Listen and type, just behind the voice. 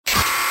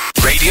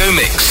Radio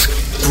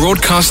Mix,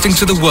 broadcasting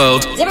to the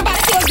world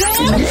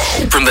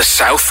from the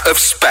south of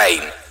Spain.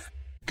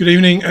 Good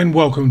evening and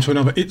welcome to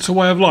another It's a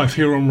Way of Life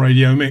here on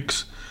Radio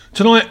Mix.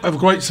 Tonight I have a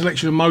great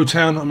selection of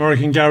Motown,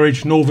 American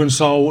Garage, Northern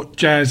Soul,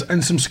 Jazz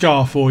and some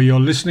ska for your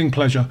listening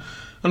pleasure.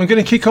 And I'm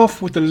going to kick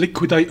off with the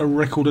Liquidator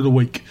Record of the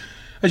Week.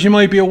 As you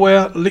may be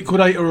aware,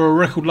 Liquidator are a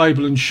record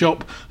label and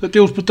shop that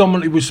deals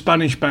predominantly with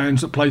Spanish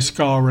bands that play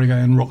ska,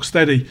 reggae and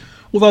rocksteady,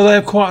 although they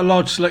have quite a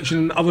large selection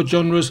in other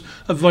genres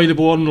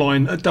available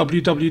online at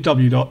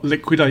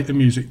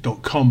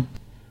www.liquidatormusic.com.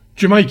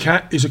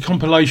 Jamaicat is a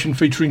compilation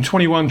featuring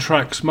 21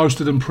 tracks,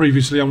 most of them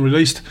previously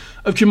unreleased,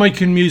 of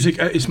Jamaican music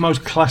at its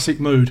most classic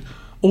mood.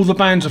 All the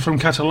bands are from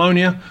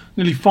Catalonia,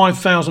 nearly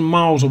 5,000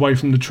 miles away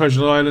from the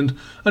Treasure Island,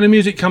 and the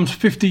music comes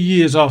 50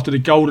 years after the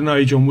golden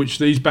age on which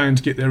these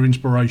bands get their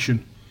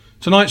inspiration.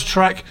 Tonight's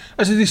track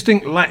has a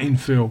distinct Latin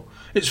feel.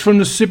 It's from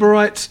the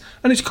Sybarites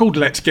and it's called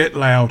Let's Get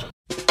Loud.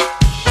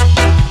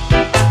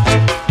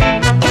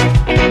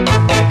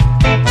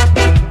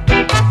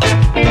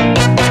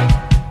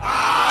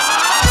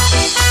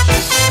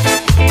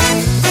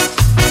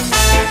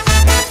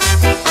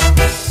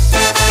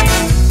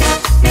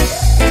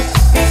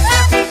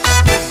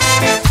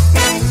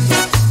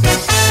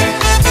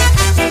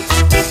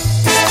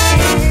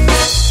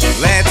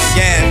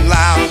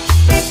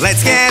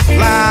 Let's get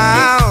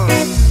loud.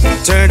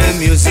 Turn the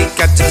music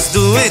up, just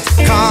do it.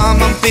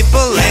 Come on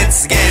people,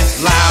 let's get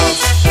loud.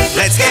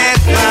 Let's get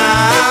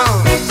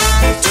loud.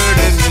 Turn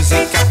the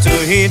music up to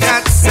hear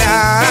that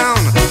sound.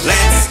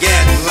 Let's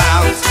get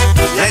loud.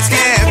 Let's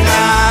get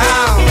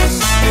loud.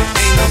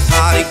 Ain't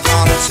nobody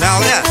gonna tell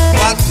ya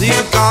what you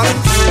gonna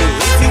do.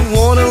 If you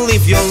wanna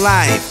live your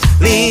life,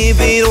 live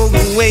it all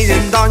the way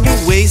and on your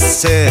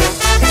wasted.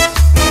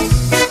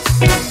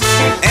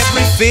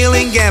 Every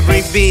feeling,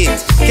 every beat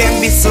can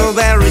be so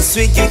very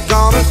sweet, you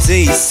gonna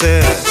taste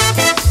it.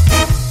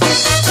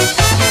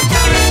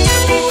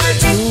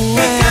 You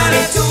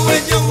gotta do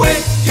it your way.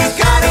 You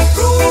gotta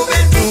prove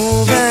it.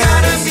 You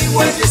gotta mean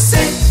what you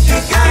say. You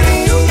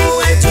gotta do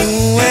it.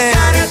 You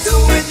gotta do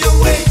it your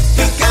way.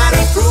 You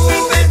gotta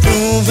prove it.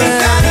 You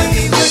gotta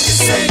mean what you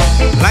say.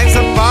 Life's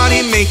a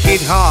party, make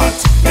it hot.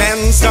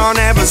 Dance don't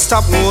ever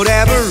stop,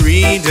 whatever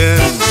reading.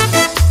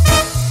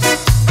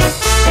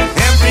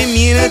 Every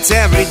minute,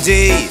 every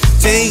day,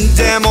 take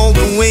them all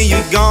the way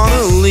you're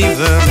gonna leave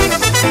them.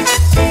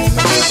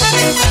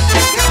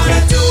 You gotta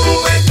do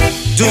it.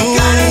 Do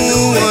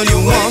what you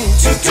want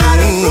to do.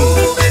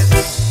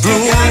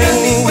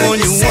 Prove what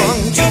you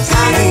want to do.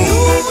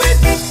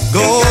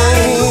 Go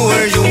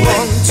where you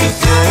want to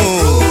go.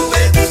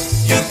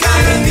 You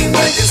gotta mean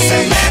what you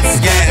say. Let's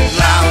get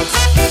loud.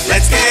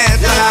 Let's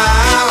get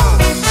loud.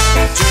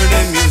 Turn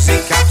the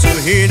music up to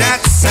hear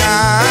that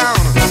sound.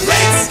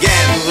 Let's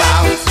get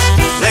loud.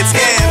 Let's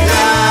get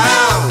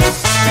loud.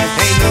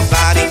 Ain't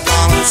nobody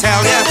gonna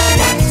tell ya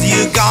what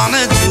you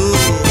gonna do.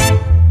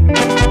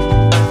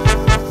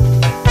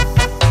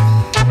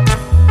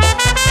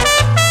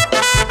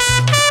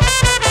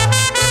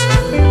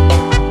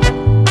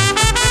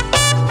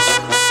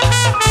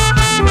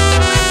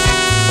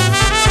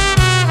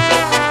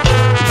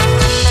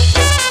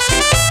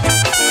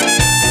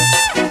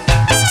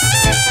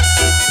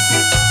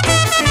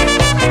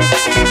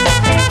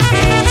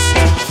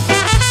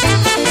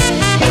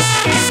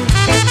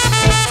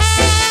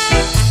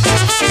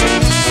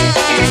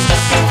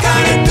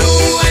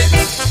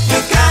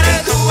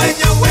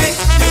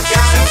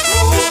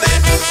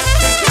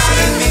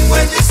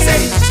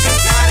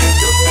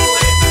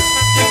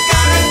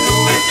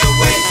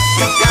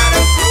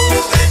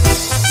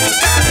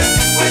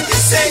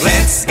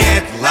 Let's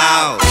get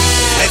loud,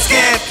 let's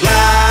get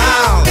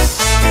loud.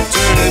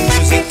 Turn the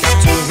music up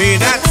to hear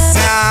that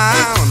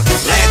sound.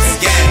 Let's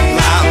get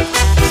loud,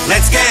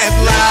 let's get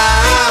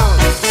loud.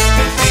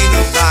 Ain't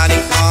nobody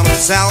gonna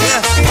tell ya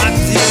what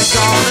you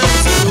gonna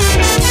do.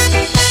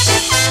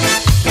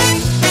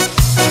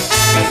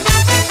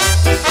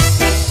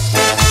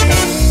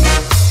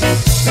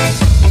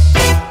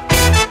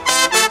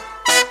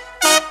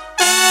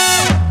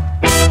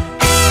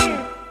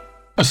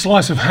 A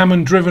slice of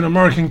Hammond-driven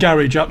American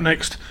Garage up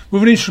next,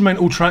 with an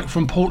instrumental track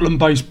from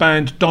Portland-based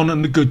band Don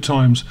and the Good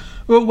Times,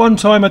 who at one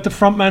time had the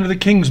frontman of the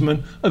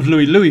Kingsmen of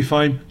Louie Louie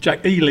fame,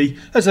 Jack Ely,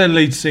 as their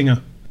lead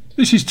singer.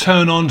 This is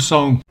Turn On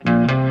Song.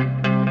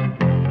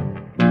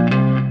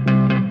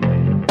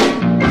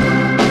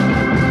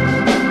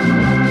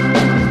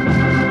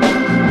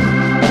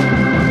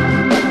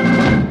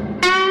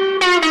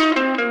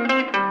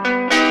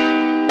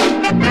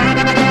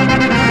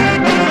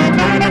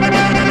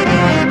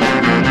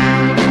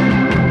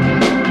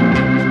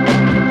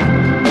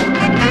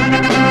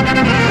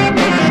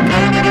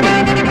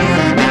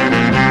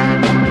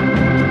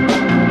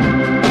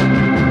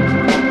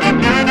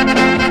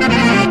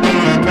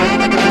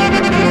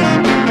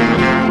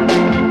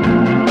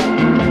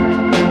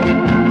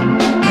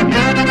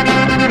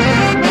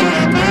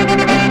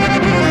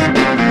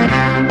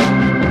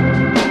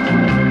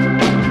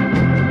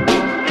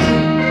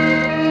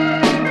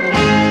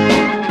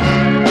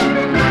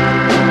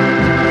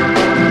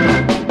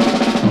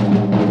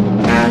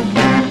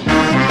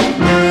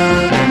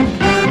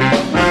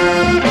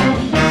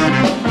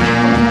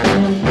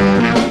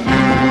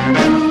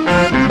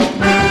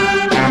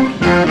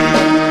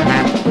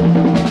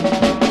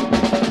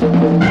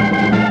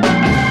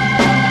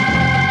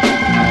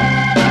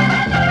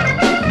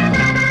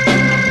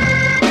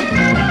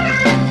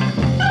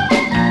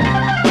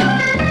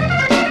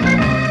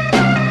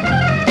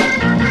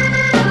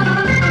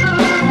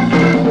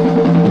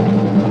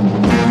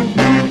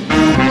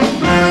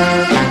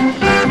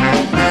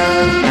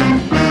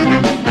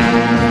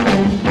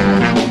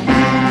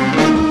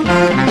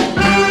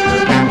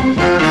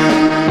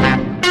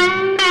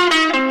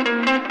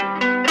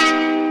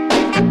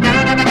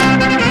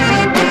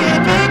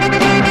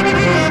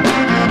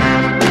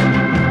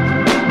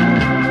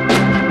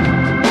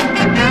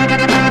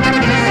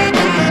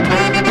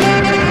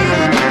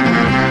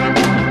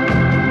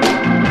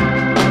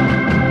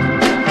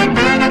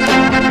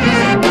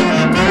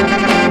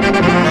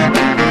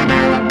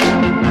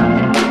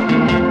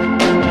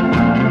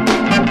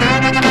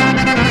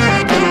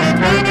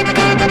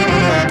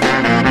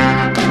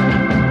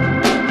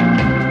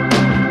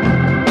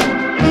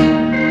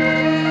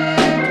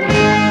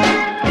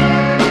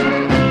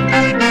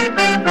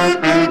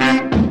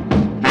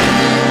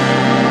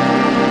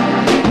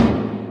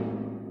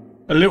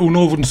 A little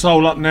northern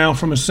soul up now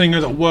from a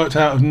singer that worked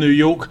out of New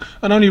York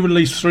and only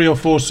released 3 or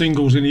 4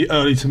 singles in the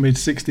early to mid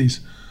 60s.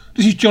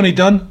 This is Johnny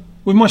Dunn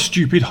with My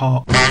Stupid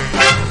Heart. I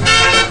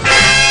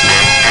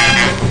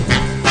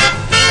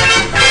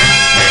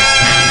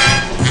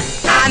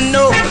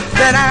know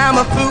that I'm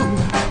a fool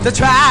to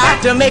try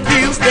to make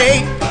you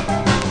stay.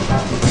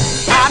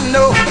 I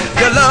know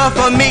your love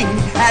for me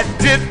has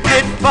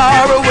drifted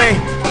far away.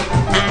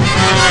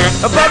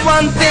 But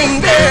one thing,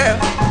 girl,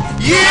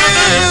 you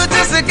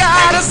just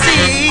gotta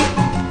see,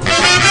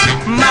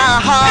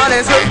 my heart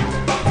is hurt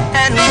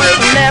and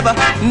will never,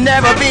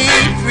 never be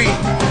free.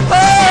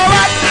 Oh,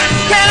 what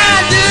can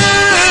I do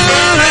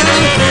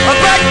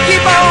but keep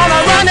on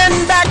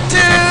running back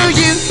to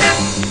you?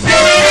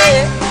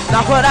 Yeah,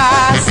 that's what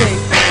I say.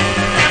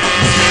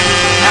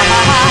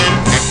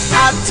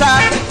 I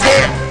tried to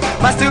tell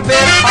my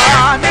stupid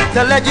heart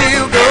to let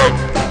you go.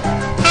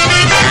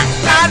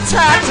 I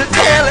tried to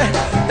tell it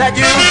that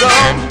you go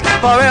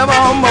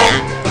forevermore.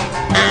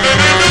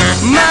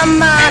 My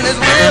mind is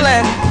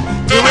willing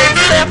to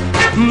accept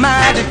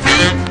my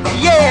defeat,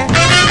 yeah,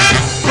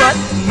 but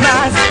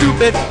my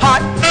stupid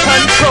heart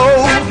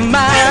controls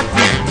my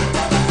feet.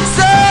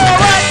 So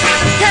what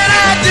can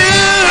I do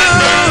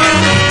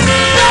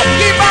but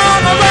keep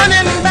on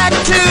running back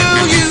to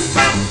you?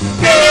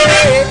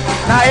 Yeah,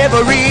 now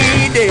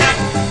every day,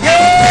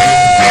 yeah.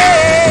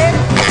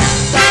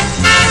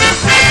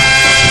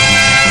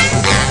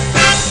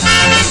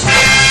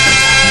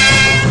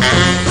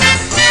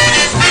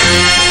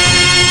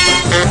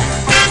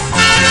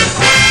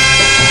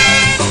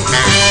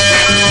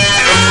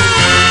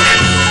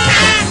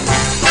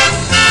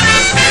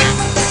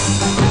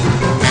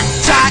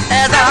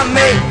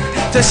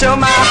 To show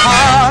my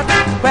heart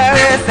where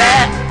it's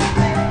at.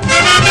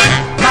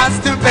 My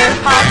stupid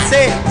heart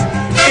says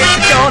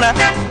it's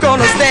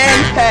gonna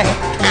stand back.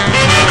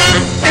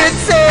 It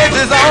says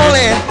it's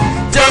only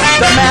just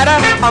a matter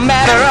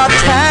of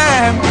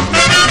time,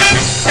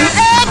 and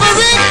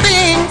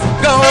everything's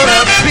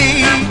gonna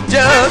be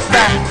just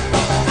right.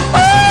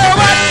 Oh,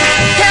 what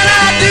can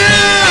I do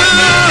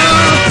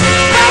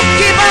but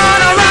keep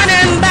on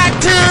running back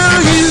to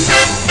you?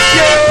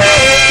 Yeah,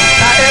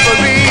 now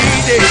every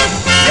day.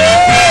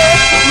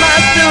 My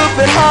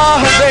stupid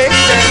heart,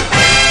 baby,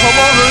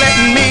 won't let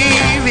me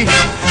be.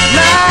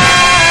 My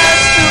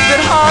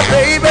stupid heart,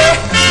 baby,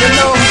 you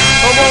know,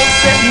 won't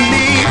set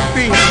me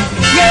free.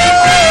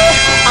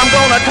 Yeah, I'm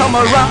gonna come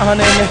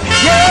a-running.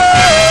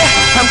 Yeah,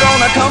 I'm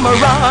gonna come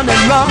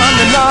a-running,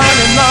 running,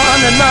 running, running,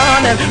 running,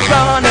 running, running,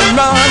 running,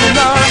 running,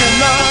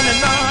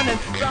 running,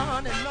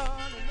 running,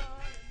 running.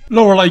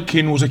 Laurel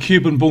Aitken was a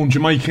Cuban-born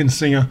Jamaican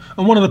singer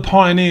and one of the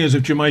pioneers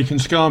of Jamaican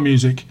ska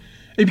music.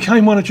 He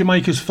became one of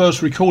Jamaica's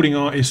first recording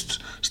artists,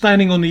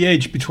 standing on the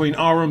edge between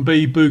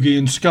R&B, boogie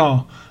and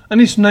ska,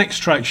 and this next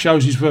track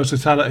shows his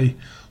versatility.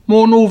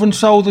 More northern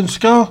soul than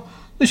ska?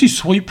 This is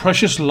Sweet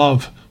Precious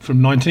Love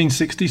from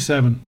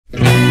 1967.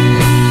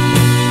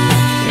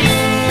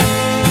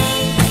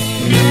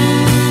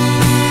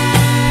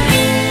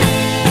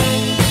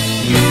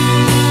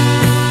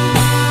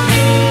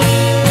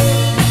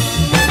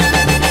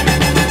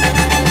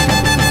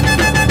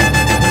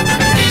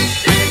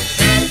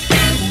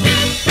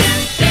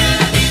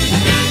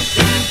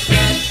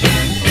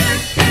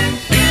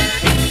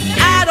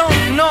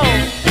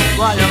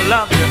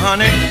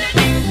 Honey,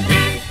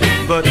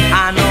 but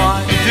I know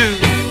I do.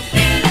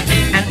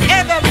 And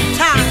every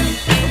time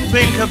I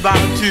think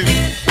about you,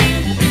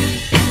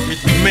 it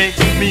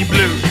makes me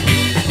blue.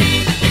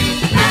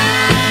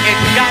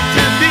 It's got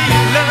to be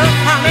love,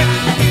 honey.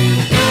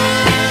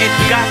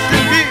 It's got to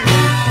be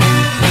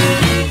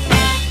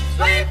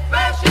sweet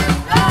precious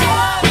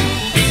love.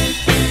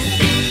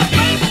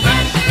 Sweet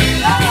precious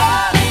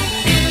love.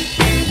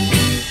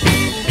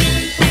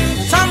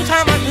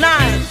 Sometime at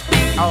night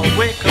I'll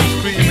wake up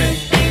screaming,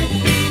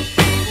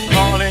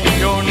 calling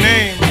your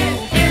name.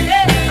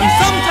 And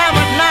sometime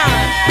at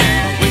night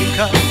I wake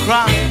up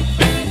crying.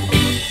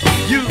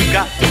 You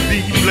got to be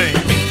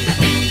blamed.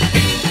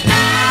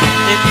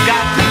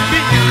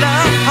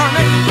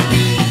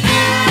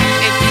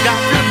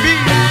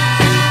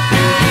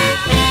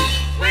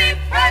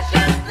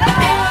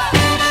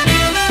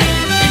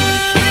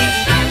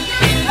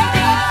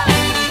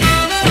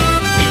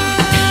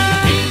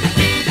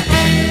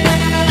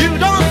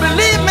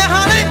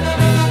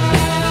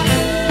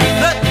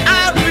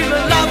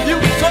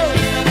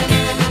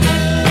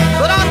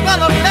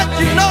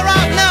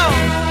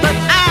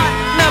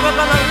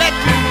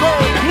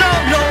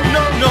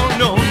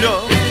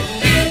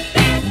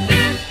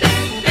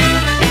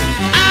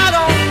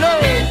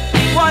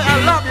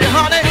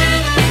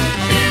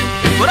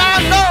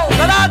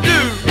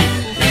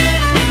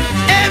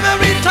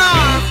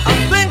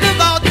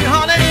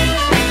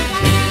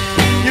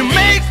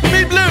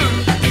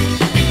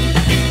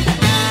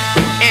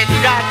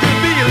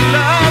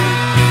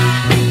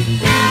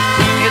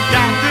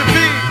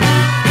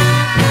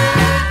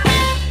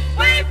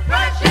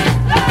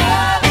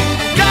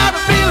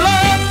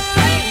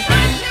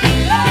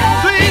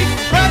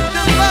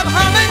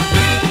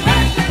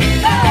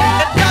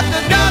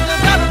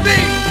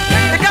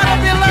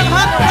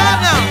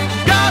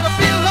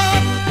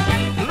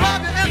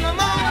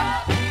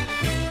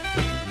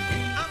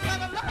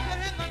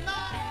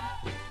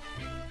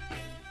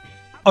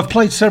 I've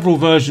played several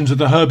versions of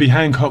the Herbie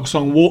Hancock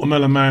song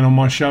Watermelon Man on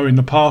my show in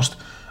the past,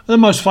 the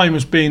most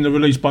famous being the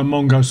release by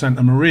Mongo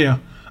Santa Maria.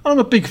 I'm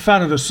a big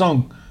fan of the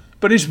song,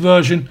 but this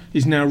version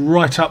is now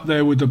right up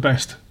there with the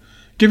best.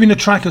 Giving the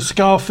track a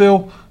ska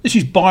feel, this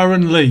is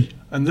Byron Lee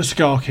and the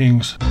Ska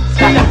Kings.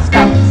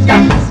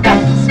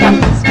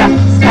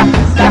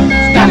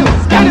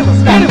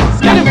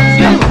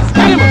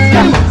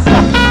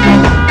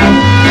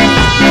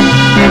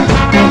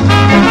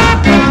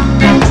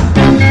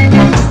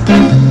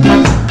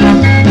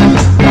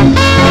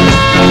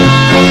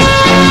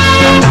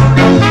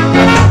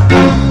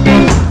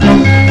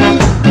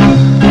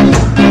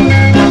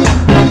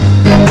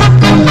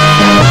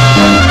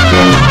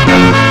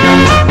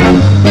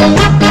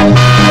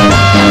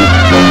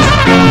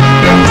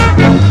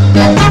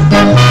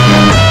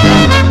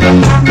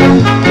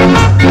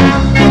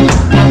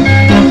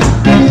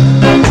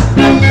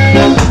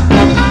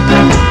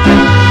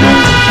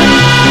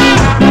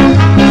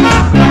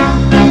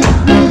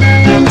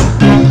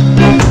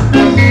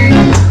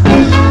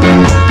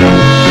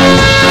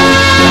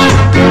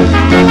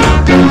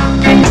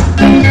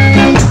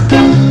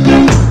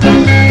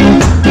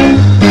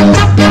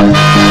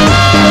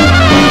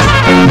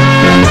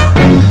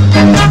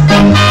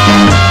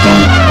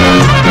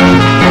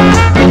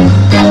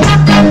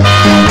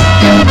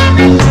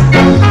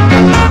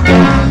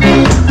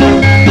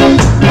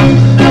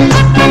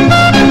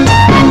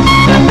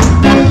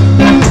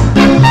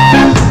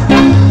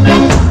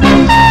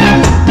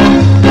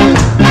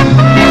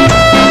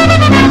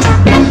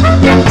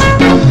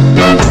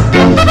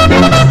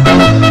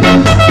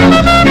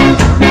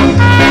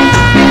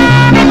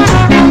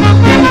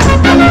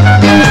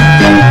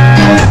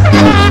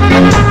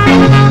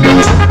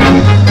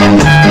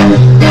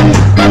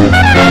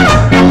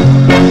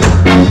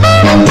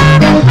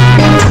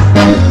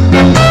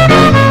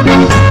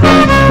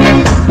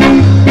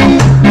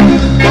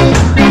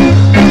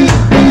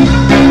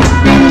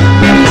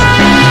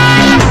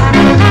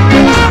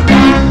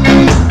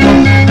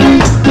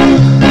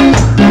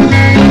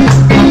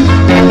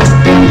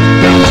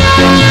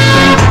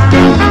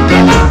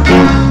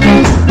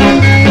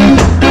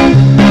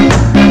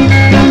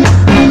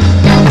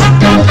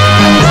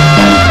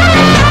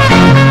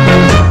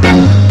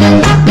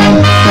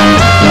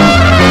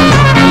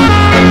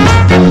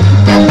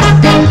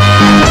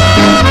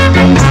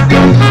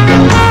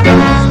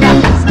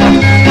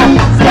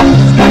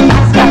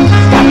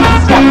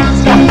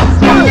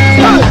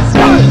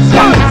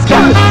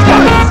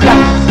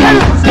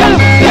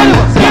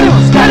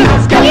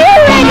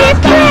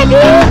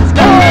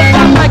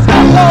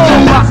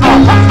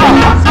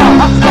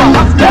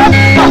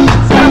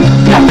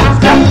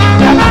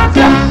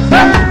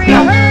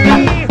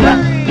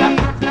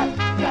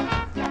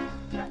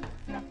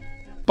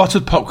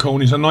 Buttered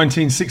Popcorn is a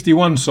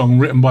 1961 song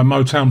written by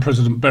Motown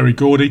president Berry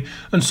Gordy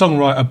and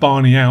songwriter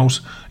Barney Owls.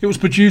 It was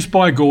produced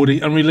by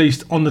Gordy and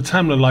released on the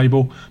Tamla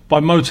label by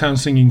Motown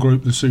singing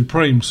group The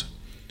Supremes.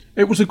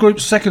 It was the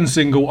group's second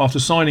single after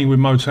signing with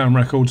Motown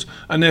Records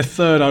and their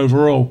third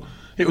overall.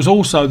 It was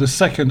also the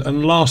second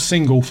and last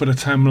single for the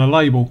Tamla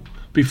label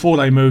before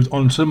they moved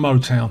on to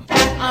Motown.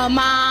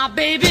 My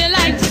baby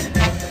likes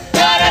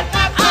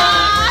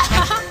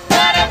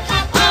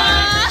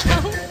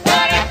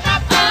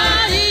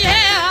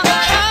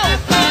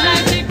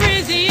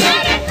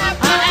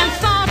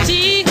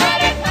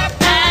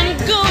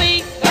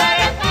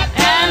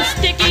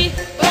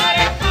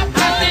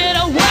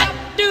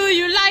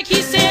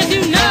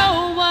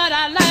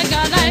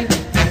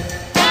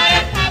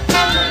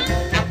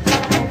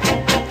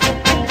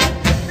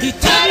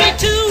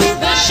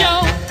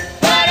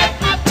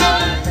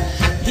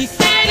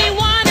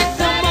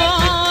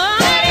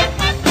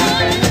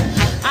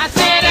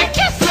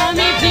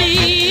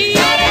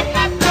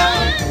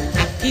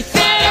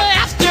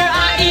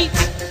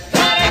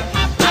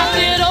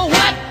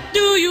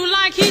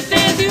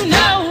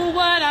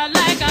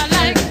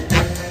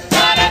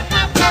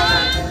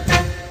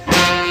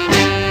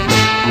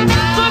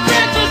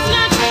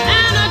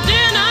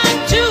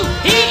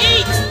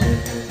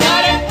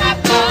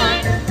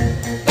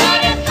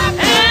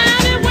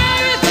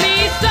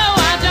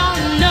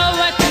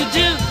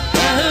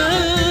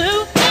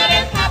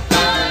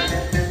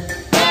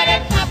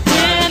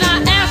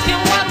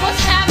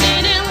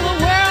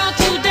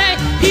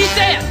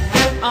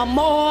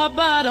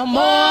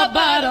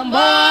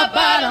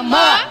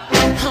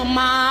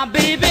my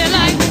baby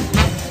like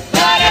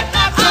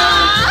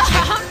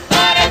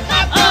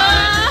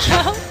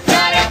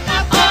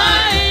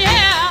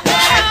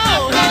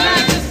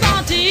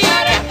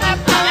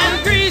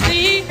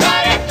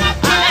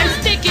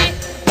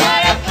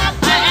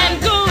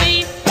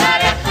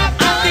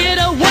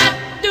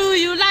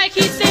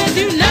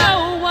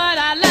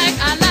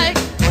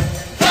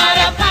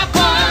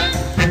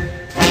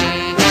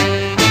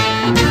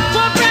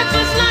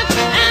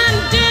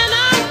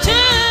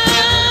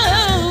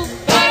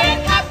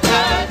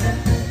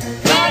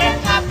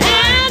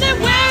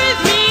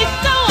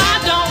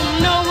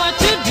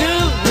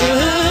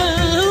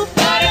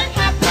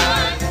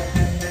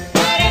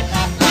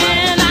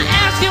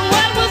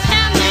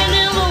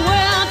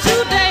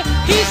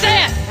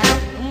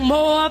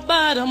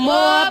butter,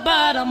 more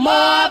butter,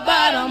 more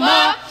butter,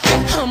 more.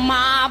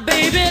 My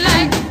baby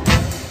like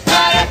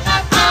butter,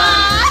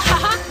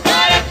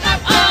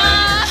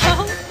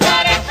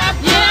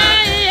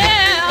 yeah, yeah.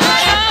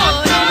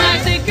 Oh, he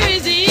likes it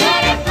greasy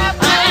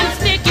and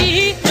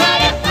sticky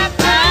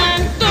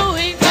and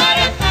gooey. I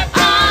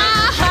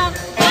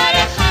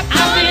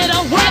said,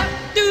 what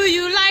do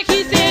you like?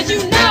 He said, you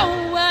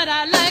know what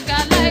I like.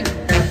 I like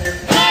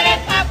butter,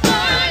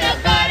 butter,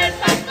 butter,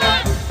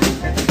 butter.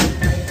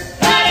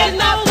 You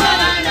know what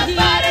I need.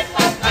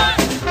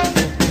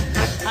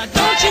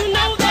 Don't you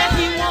know that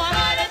he wants?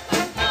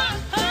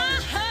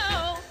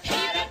 He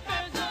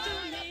prefers it to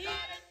me.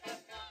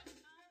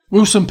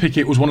 Wilson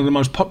Pickett was one of the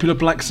most popular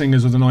black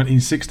singers of the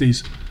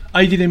 1960s,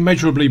 aided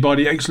immeasurably by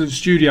the excellent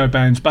studio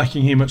bands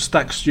backing him at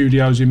Stax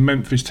Studios in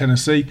Memphis,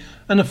 Tennessee,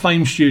 and the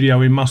Fame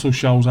Studio in Muscle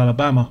Shoals,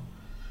 Alabama.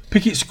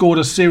 Pickett scored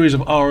a series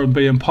of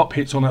R&B and pop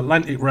hits on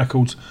Atlantic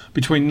Records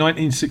between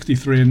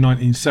 1963 and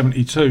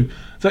 1972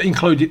 that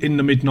included In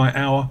the Midnight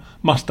Hour,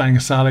 Mustang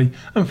Sally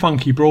and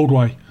Funky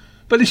Broadway.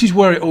 But this is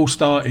where it all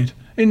started,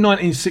 in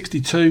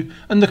 1962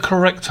 and the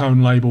Correct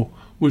Tone label,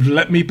 with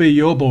Let Me Be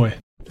Your Boy.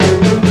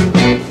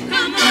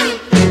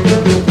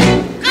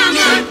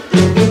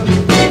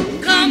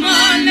 Come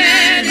on,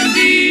 let him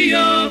be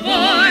your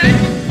boy.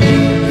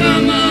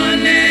 Come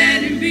on,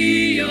 let him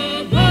be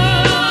your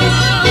boy.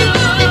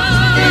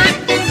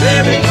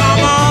 Baby,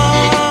 come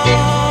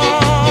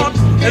on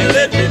and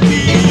let me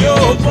be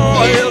your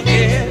boy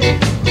again.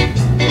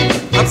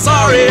 I'm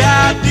sorry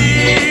I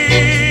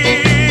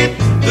did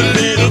the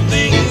little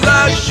things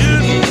I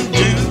shouldn't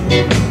do.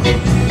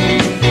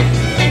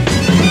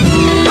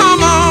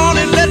 Come on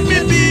and let me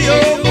be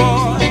your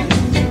boy.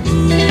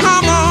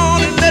 Come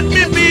on and let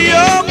me be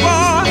your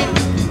boy.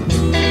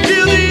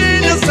 Hear the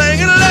angels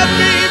singing, let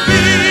me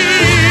be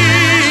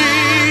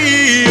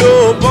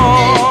your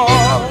boy.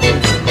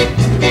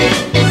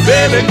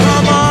 Baby,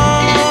 come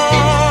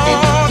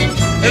on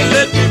and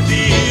let me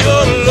be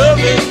your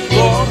loving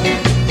boy.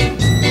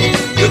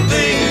 The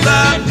things I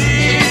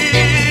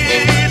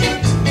did,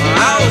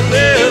 I'll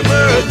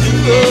never do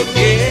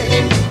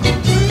again.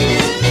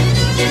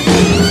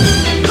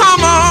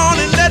 Come on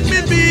and let me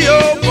be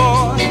your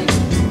boy.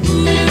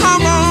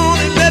 Come on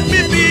and let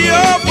me be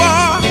your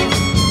boy.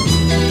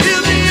 Hear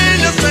the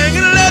angels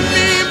singing, let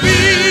me be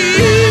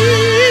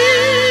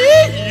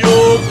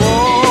your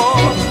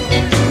boy.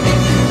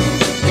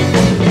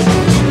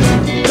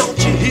 Don't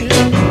you hear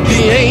the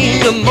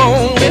angels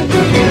moaning?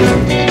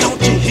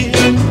 Don't you hear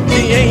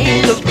the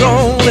angels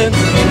groaning?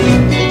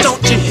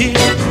 Don't you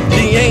hear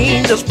the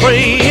angels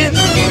praying?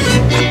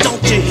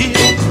 Don't you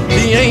hear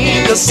the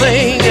angels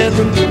singing?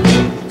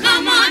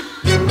 Come on,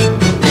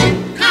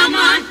 come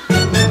on,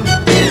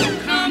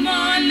 come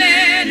on,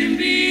 let him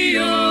be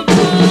your boy.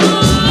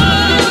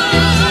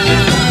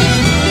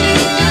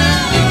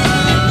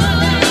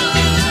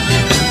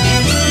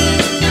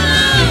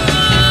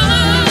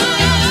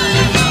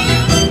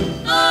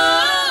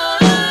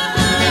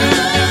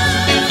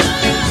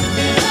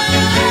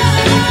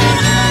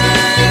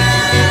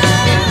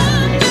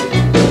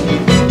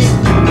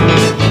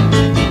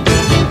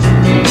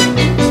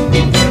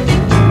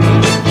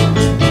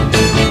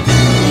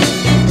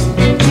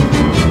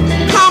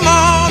 Come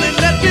on and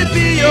let me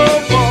be your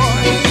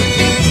boy.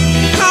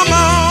 Come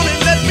on and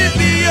let me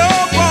be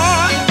your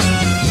boy.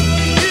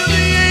 Hear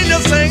the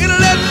angels singing,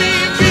 let me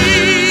be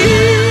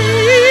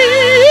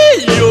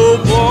your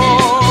boy.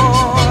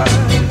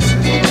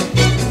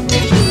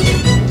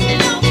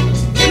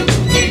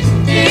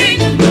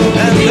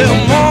 And they're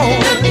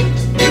moaning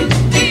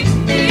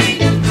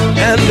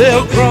and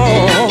they're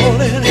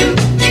groaning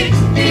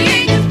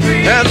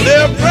and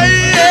they're praying.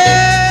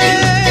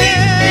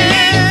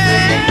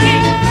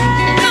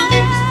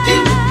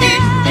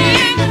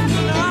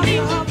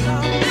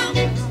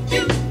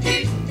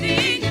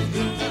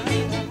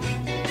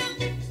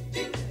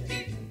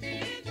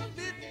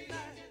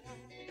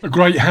 A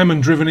great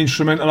Hammond-driven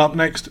instrumental up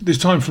next, this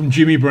time from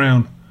Jimmy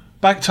Brown.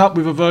 Backed up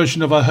with a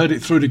version of I Heard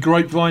It Through the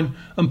Grapevine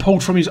and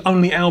pulled from his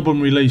only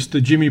album release, The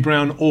Jimmy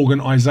Brown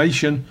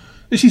Organisation,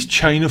 this is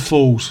Chain of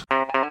Fools.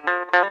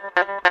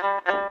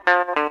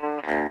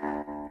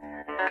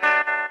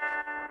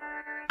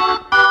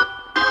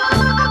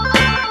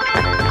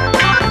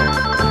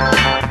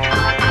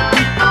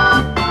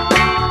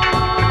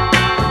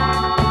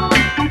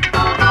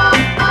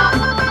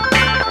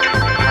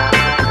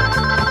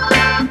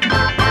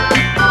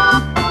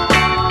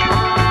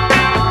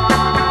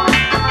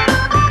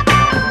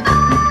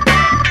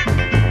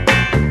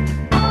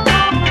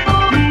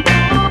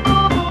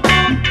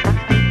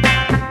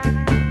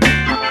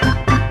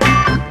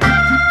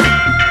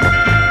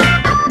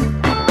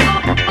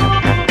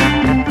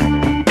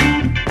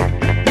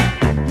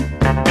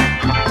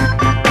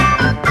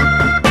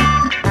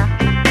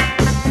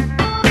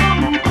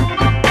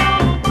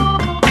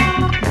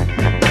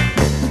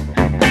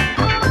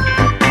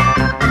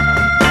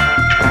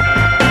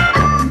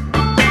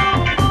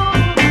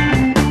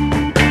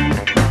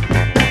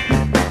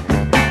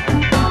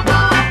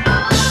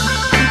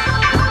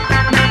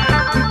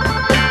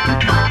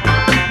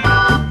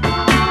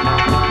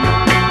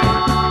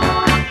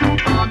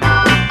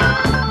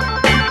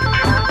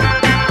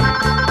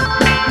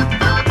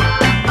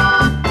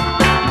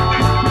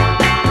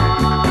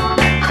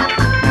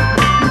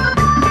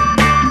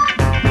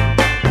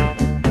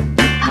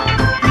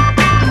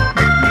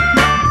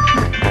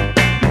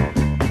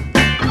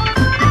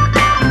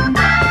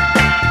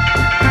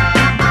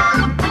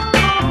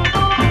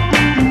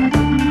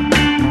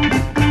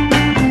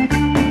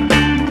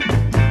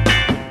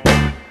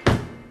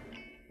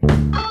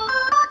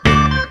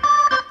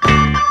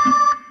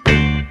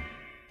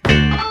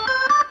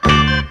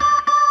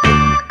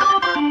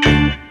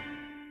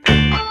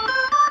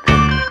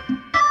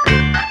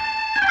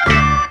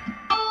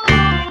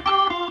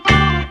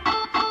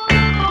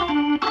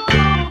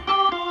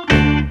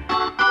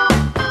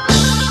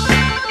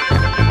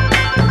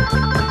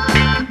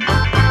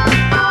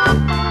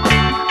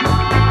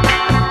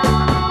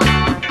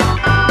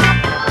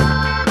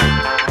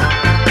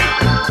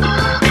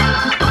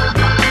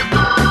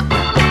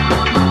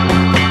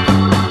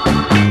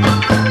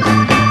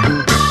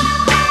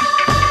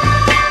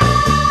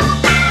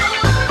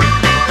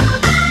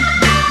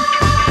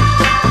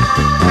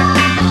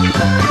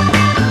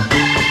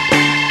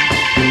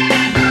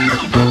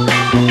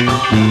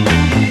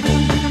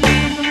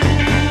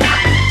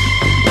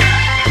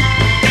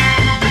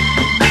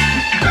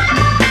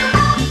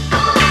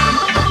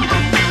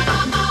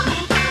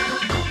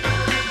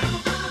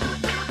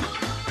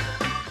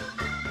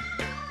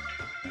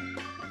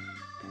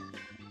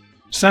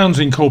 Sounds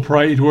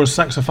Incorporated were a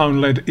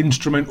saxophone-led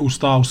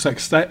instrumental-style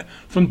sextet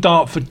from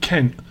Dartford,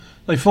 Kent.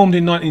 They formed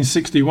in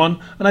 1961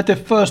 and had their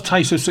first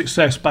taste of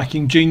success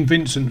backing Gene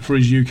Vincent for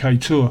his UK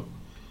tour.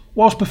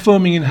 Whilst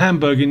performing in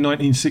Hamburg in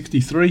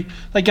 1963,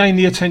 they gained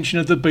the attention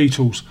of the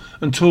Beatles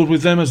and toured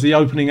with them as the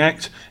opening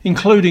act,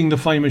 including the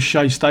famous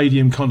Shea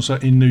Stadium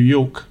concert in New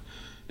York.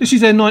 This is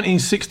their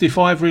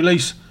 1965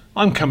 release,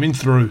 I'm Coming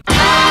Through.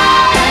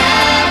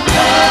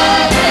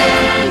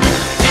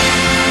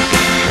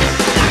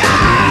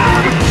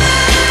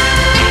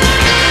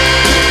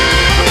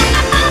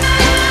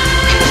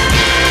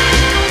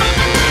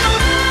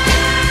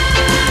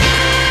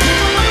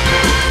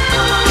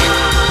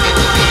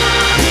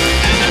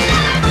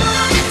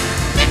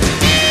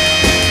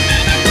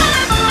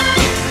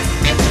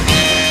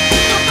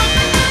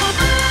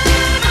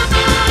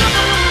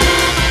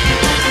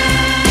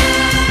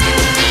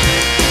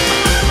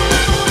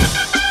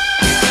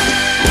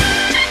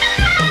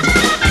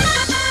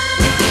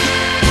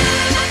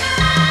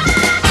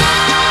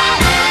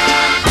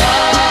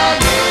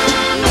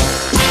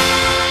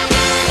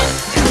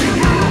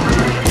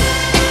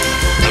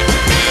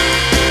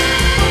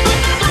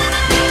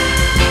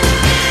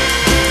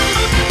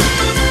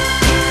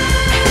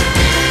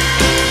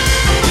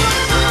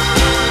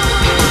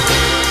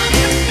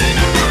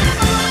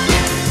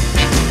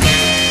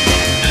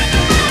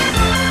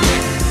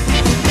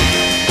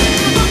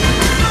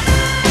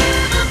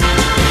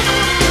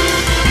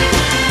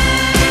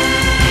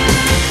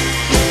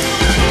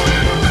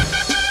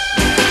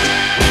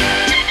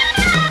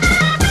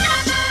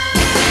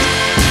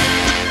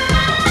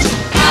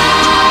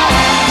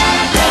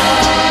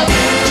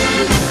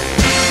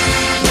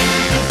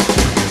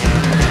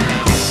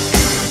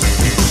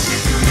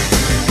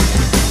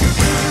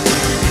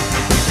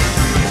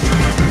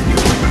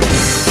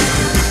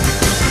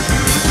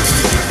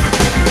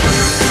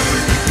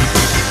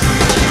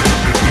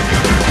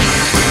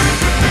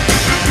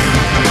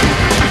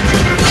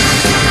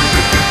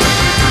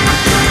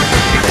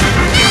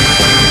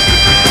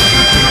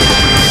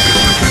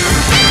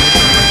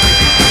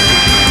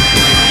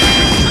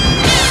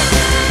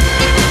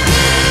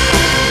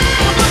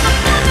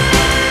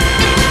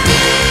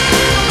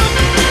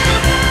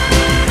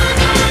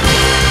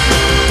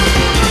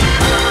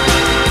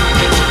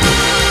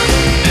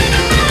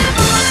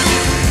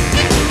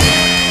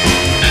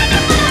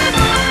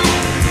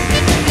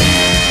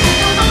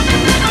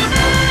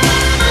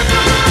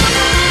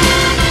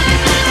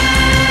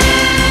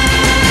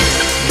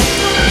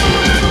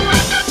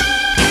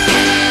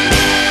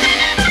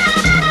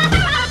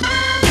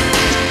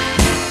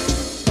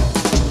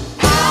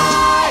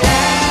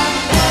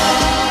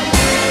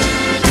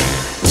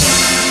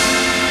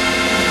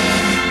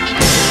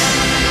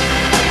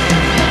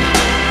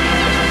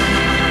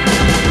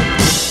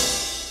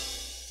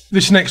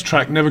 This next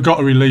track never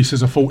got a release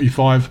as a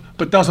 45,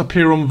 but does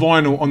appear on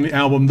vinyl on the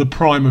album The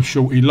Prime of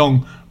Shorty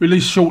Long,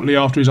 released shortly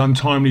after his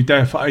untimely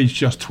death at age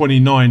just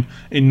 29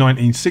 in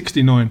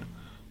 1969.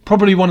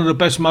 Probably one of the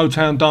best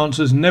Motown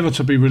dancers never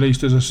to be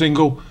released as a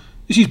single,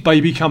 this is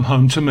Baby Come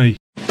Home to Me.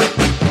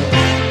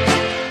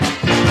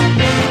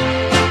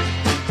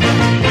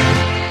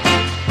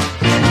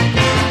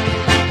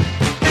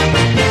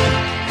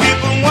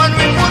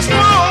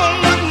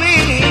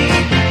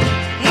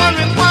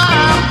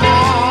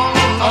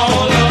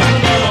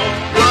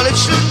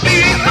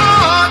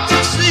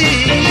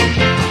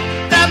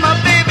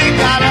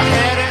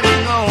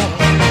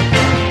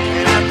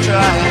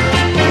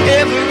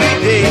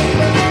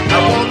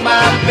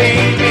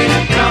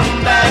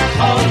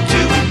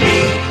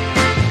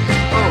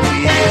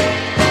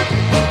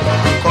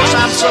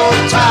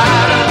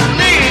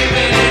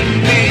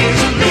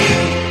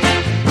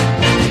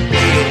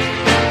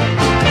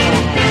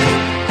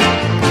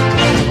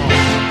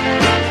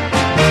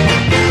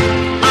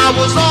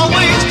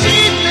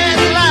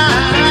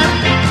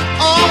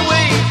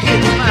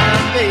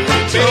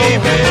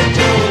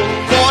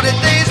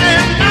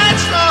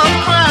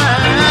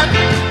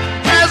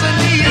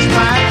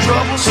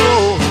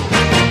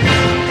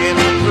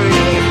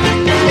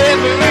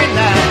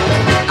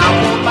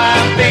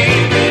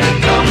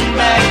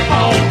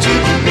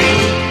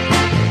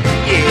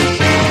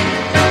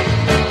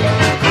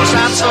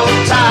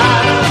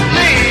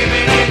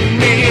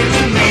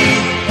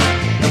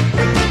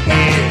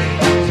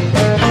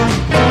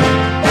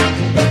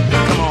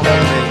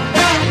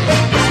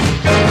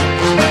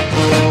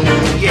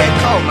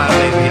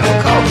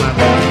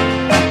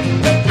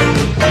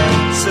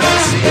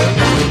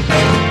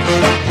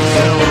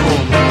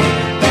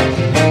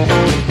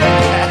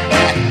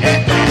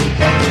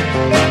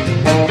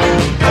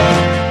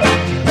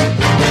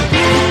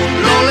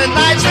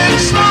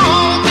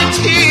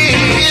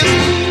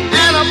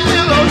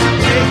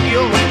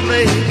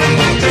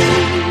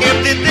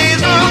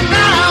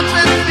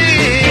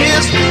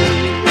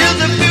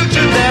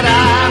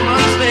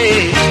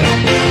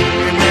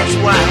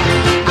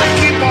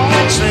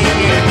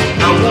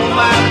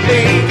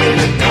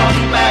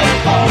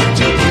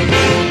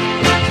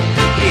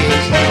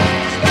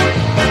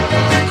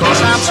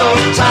 So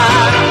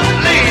tired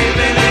of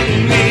living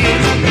in me.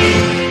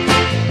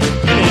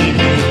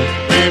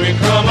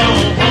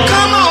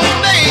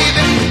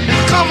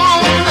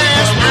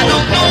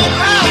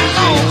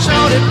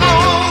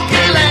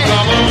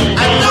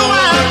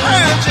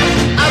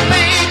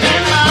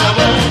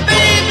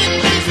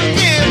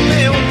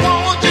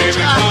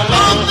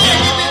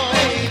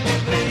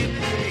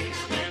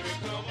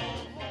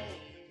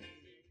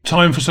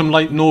 Time for some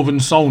late Northern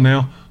Soul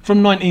now,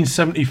 from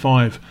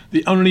 1975,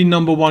 the only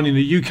number one in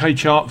the UK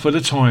chart for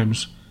the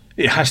Times.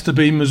 It has to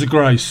be Ms.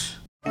 Grace.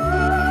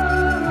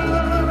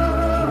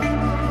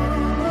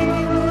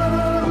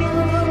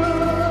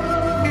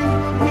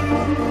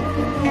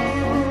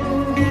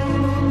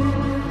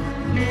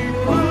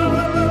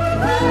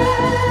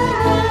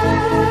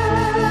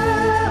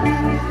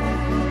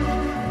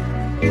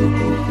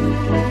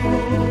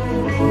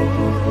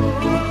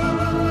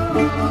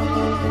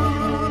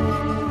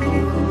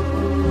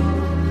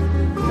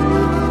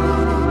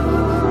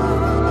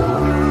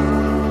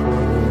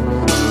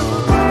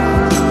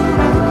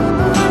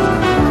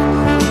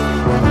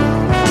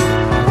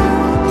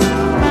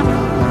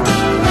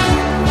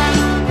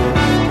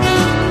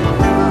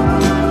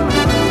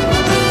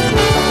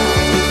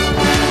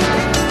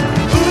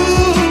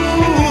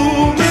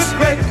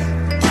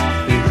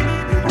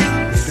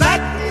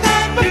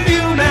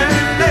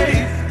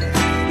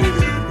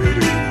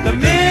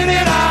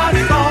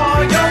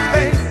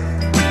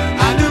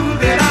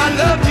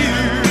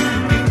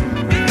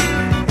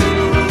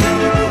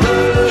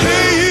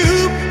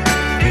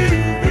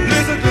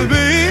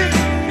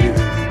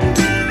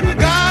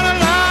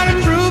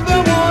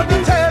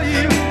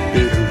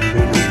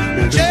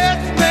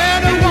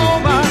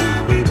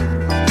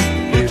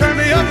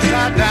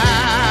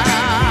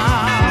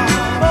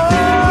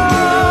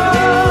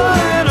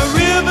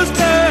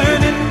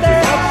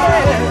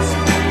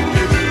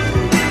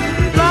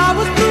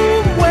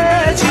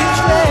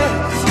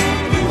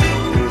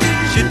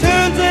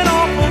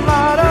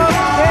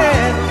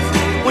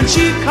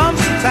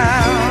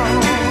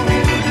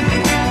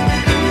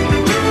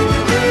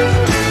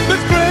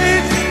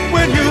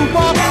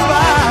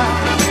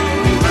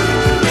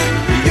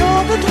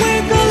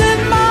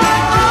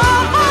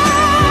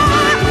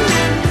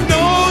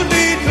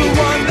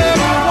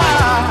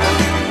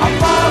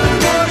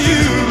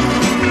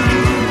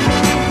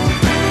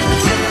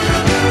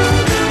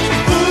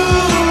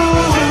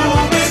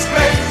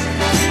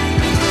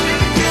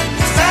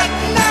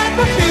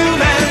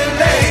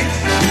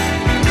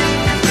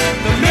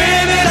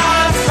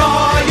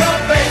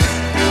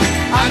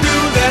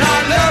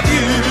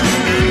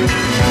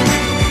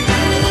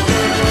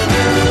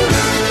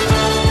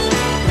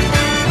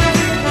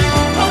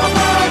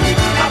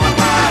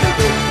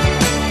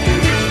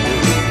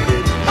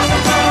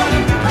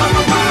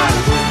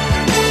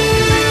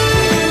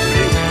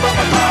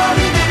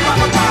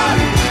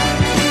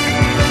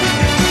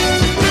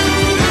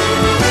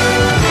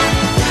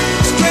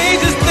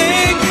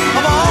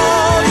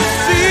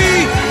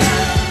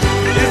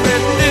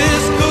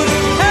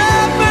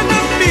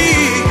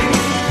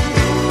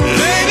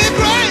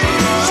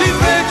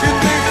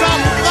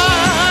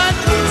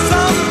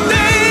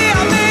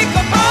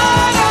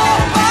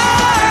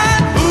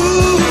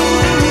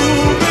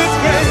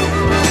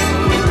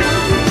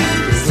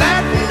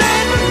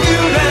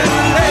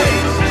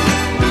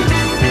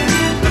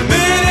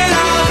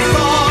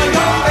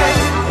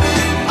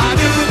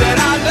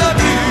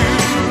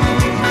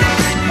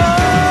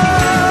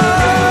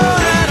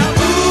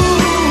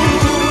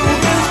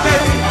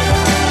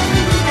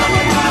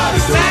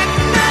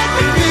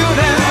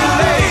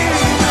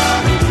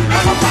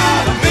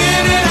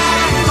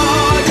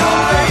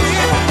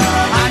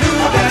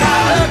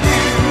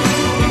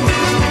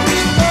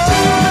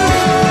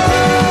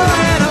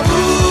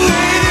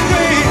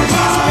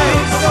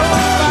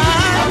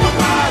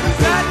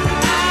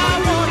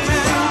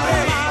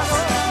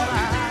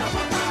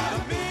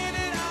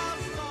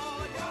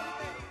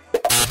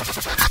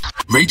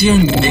 Radio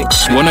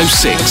Mix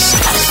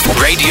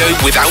 106. Radio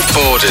without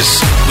borders.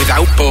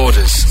 Without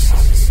borders.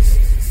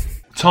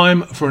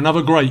 Time for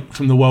another great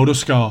from the world of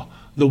ska,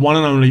 the one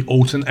and only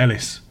Alton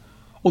Ellis.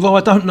 Although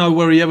I don't know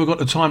where he ever got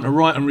the time to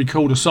write and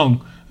record a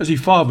song, as he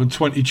fathered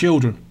 20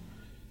 children.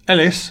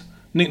 Ellis,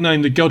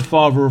 nicknamed the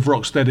Godfather of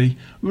Rocksteady,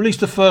 released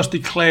the first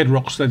declared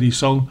Rocksteady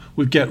song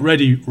with Get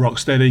Ready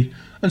Rocksteady,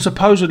 and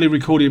supposedly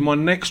recorded my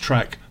next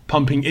track,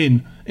 Pumping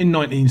In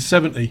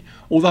 1970,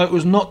 although it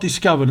was not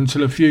discovered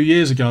until a few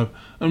years ago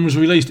and was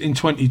released in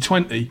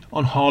 2020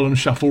 on Harlem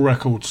Shuffle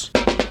Records.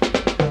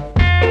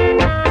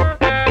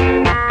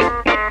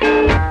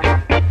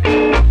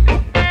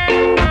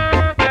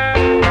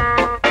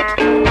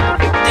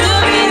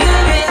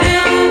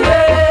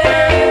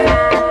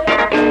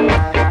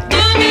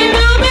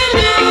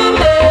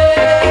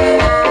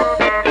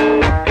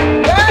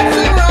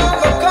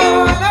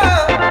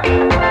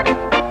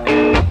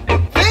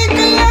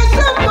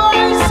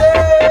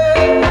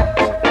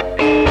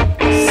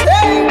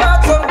 Say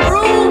about some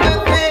groovy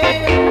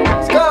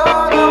things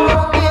gone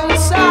on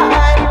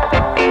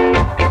inside.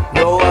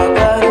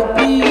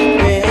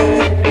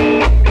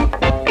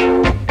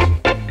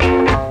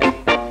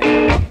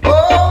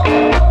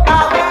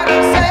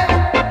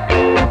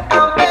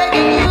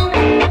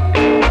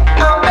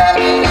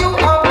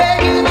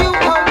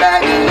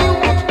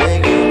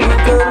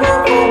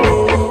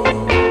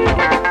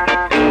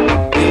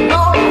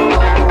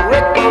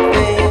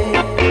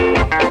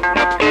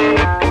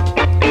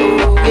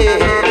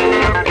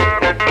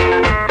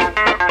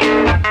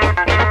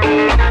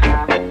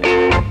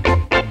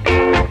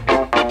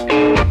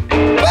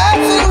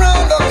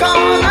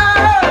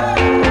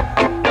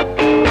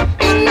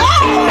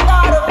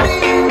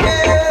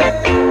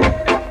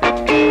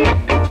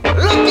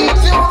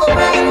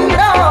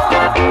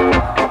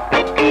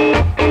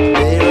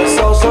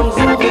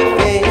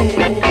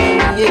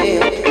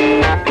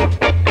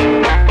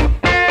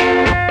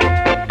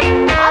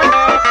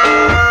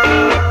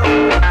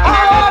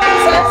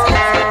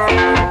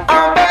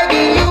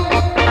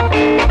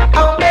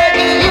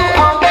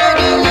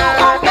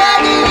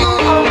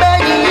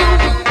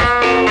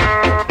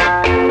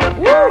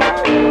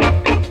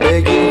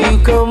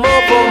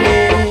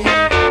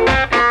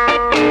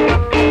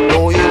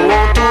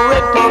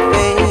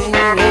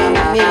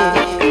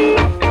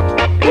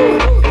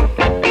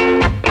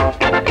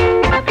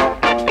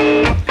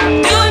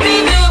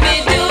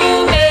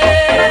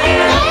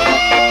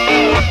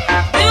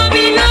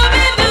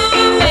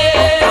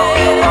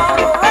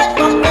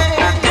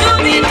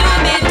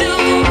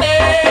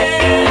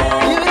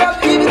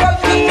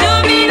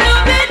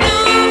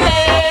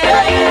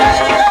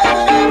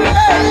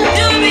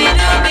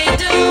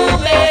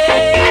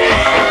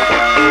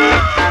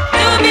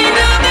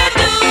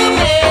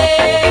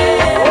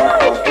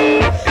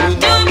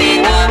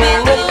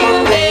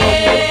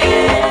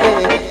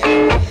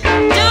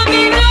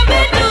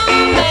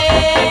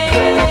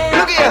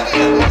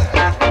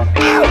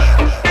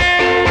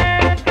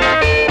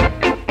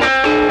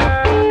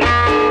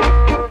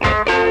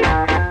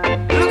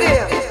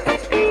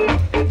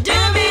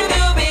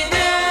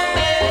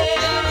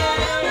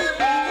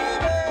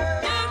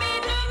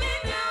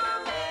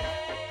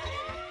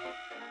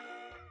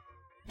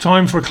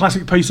 Time for a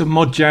classic piece of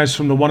mod jazz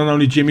from the one and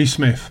only Jimmy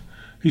Smith.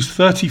 His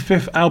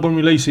 35th album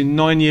release in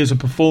 9 years of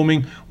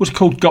performing was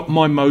called Got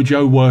My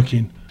Mojo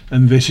Working,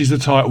 and this is the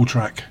title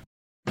track.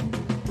 I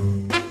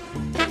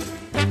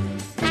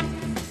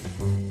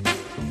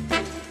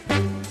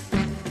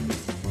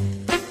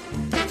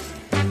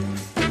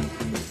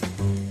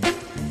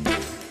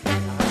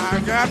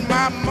got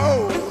my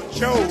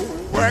mojo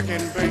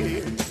working,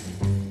 babe,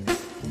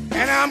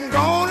 and I'm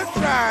gonna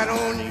try it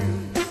on you.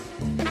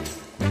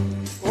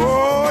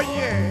 Oh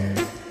yeah,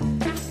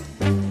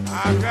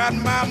 I got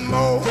my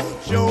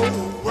mojo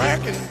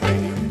working,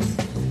 babe,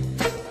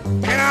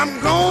 and I'm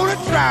gonna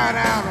try it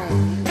out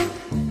on you.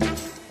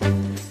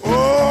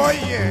 Oh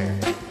yeah,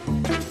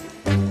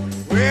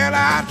 well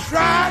I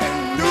tried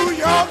in New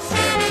York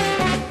City.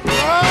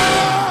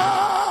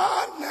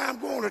 Oh, now I'm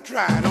gonna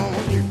try it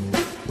on you.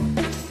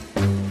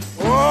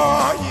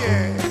 Oh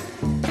yeah,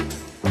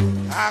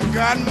 I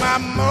got my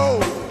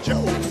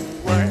mojo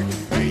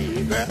working,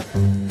 baby,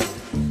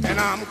 and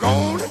I'm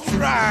gonna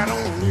try it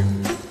on you.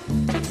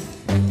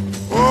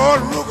 Oh,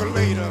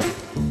 Rugalita,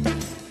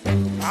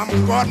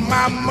 I'm got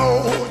my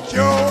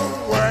mojo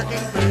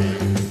working, baby.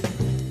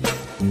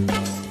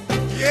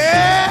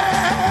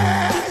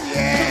 Yeah,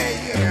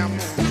 yeah, yeah, I'm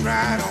gonna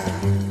try it on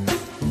you.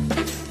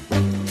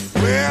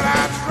 Well, I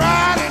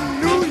tried in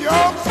New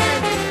York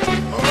City.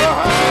 Oh,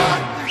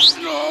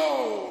 no,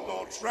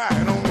 gonna try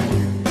it on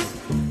you.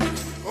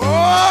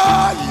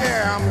 Oh,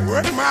 yeah, I'm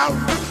working my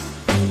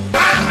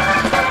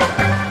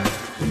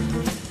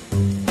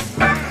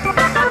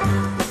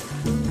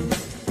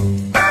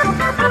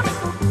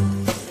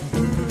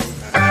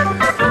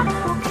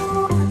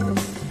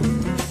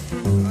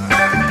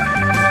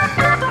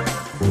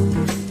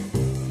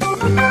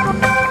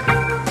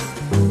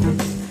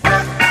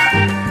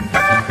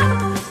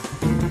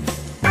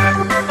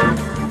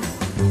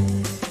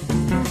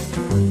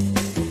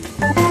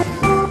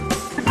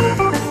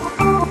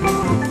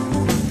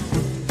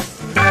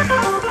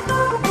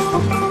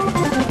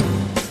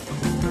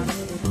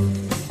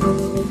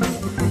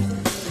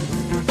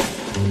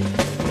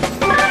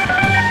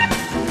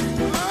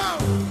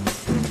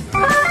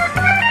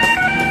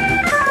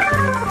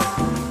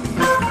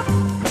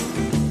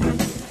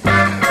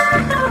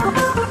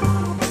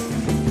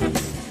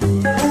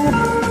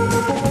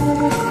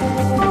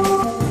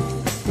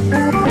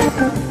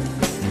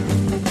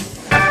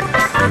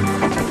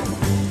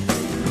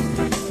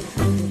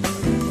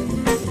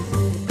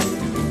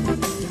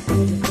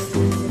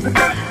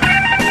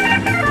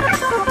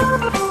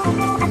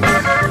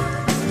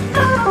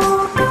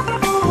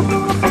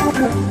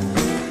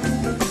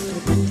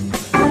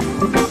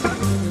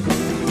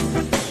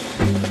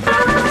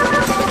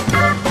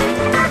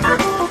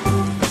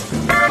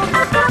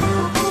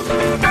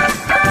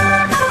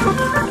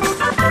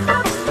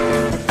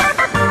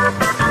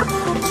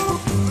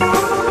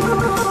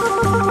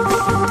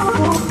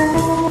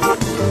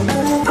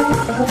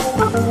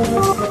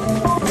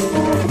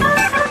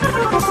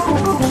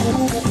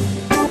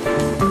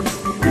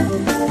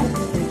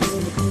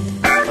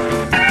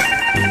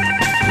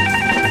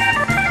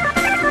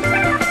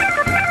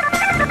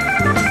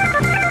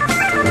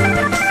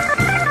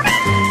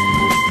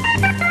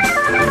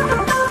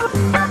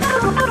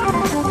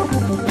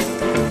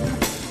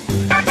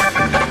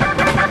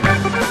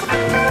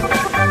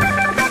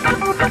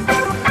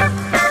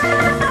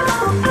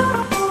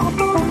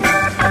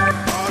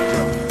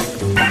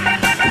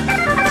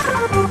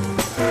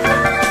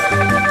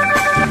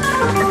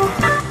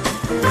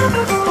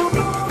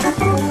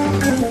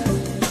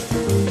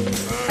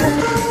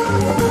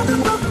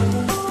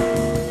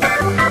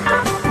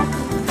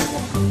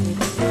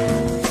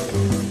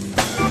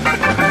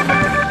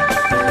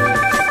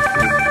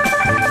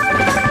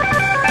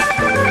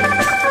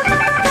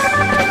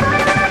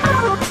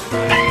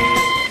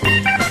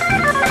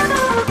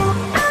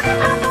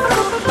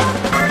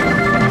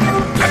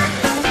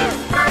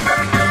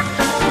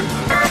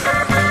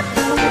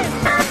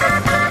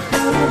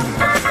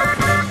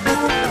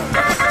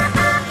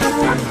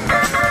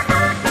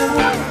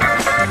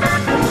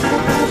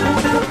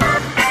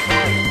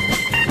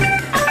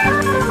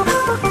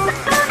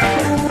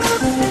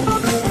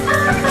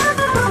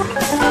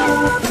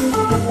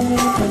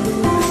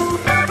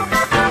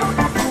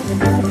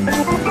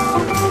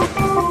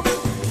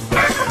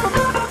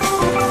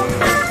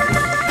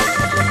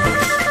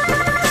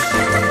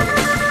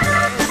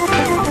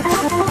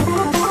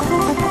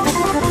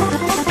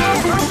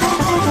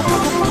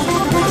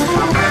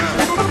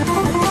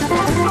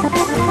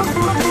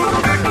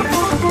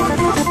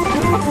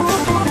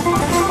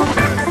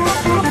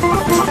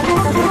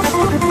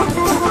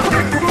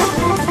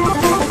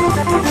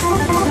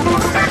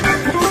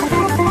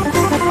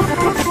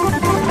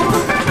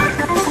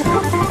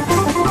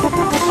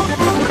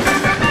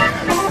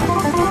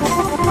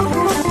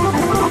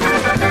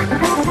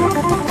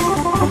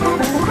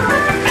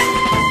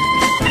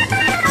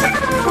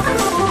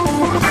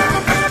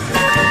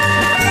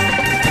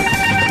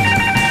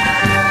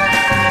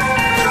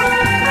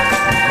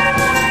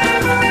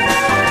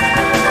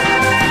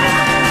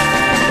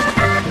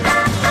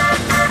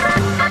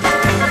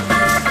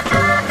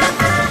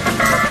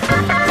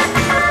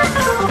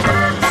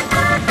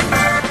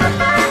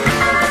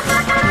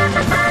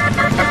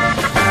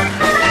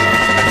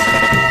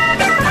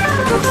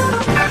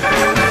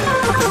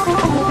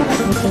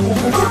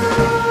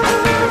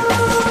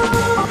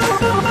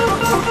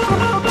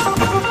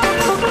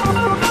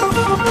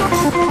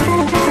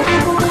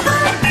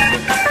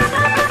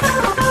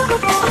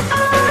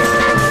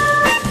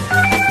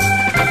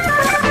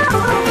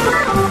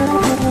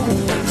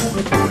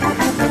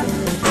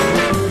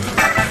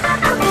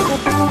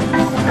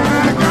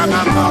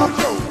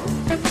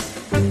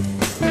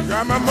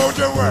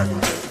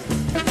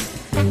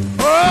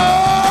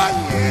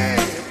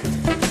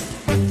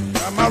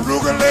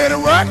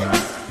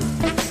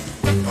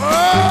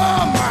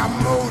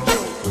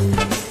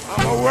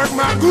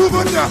my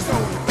Google dust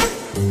on it.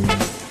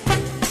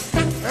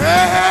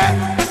 Hey, hey.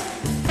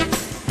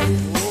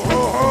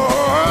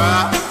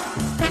 Oh,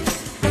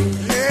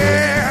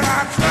 yeah, I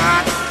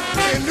tried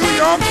in New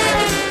York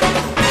City.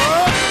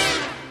 Oh,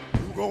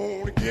 you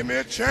gonna give me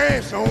a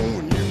chance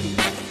on you.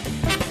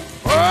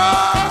 Oh,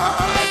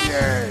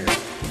 yeah.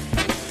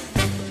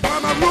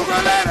 I'm a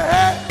Google lady,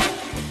 hey.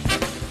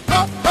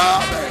 Oh,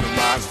 baby,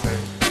 my say.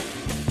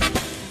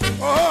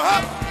 Oh,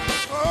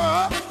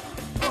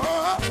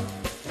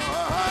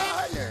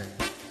 yeah.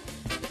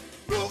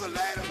 Google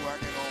lady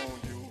working on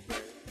you,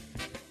 baby.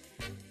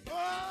 Oh,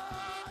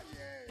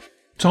 yeah.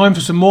 Time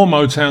for some more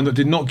Motown that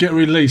did not get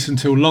released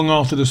until long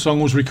after the song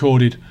was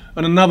recorded,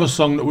 and another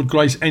song that would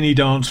grace any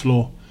dance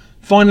floor.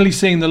 Finally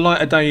seeing the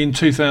light of day in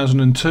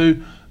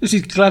 2002, this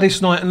is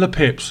Gladys Knight and the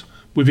Pips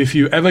with If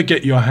You Ever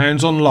Get Your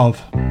Hands on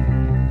Love.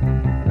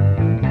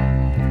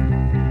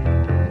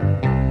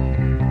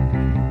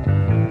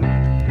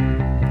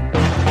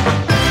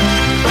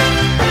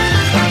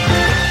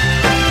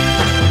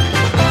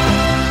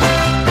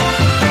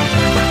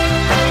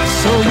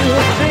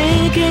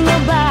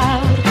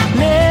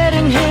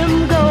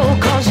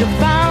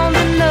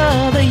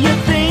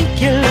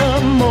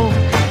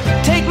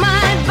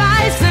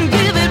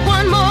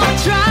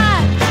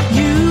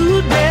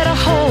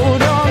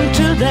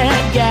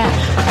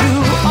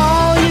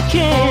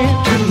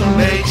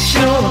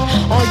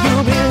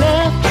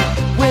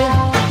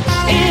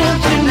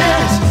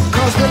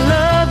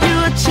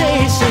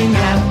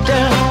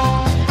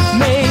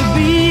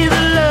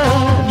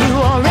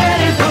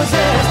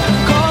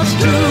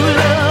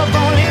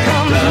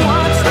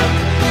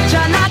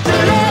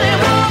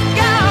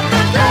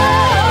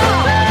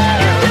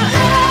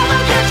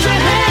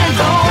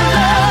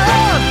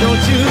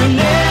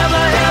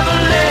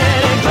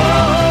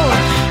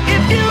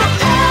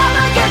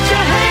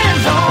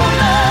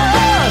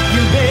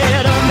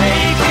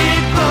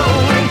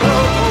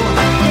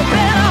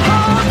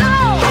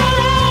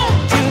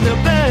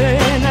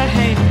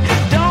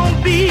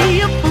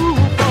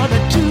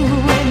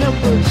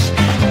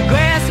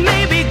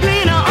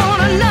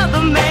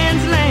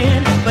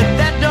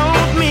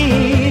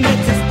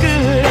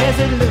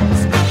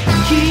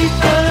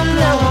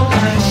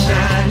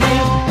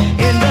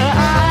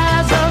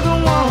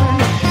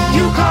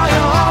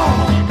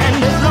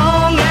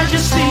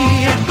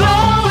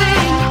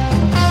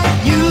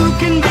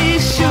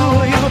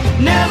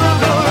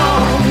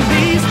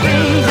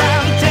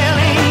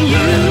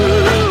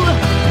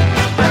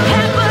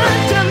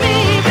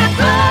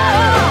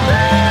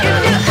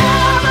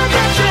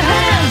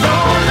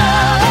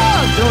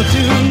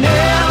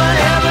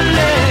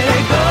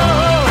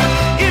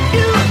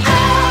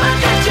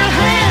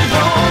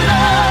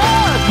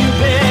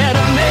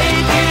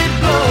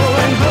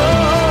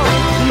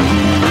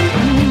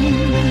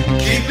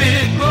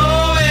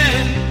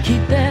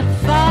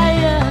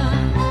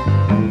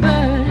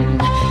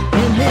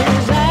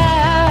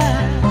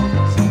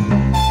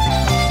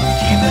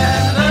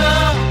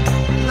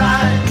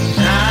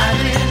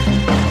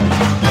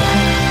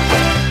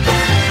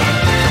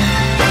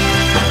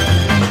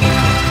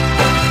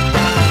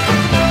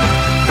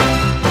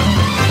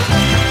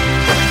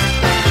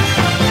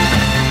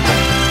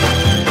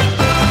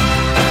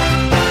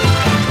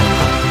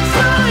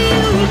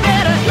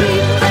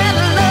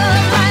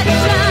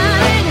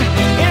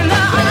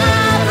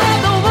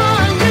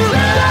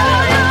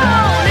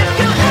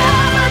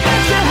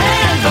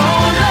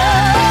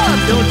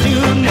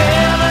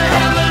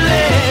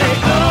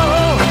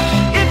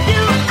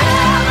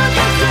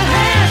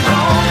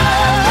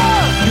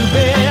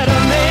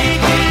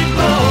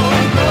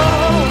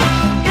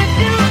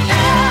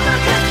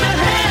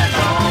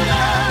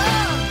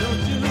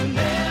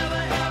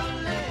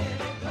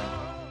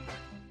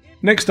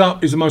 Next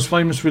up is the most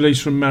famous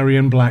release from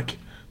Marion Black.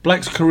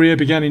 Black's career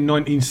began in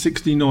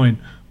 1969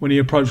 when he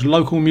approached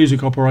local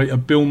music operator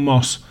Bill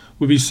Moss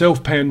with his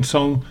self-penned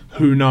song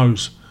Who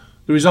Knows.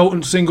 The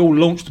resultant single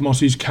launched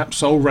Moss's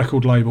Capsule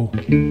record label.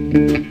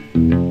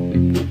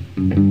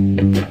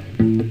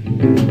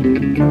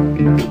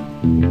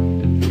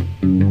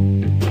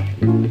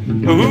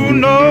 Who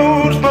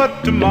knows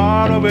what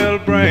tomorrow will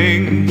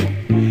bring?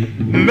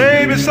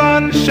 Maybe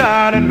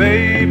sunshine and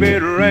maybe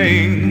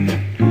rain.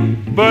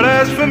 But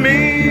as for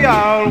me,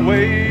 I'll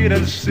wait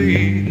and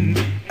see.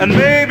 And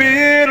maybe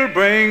it'll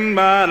bring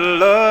my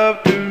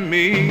love to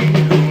me.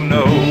 Who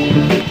knows?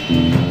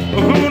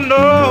 Who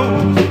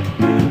knows?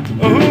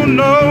 Who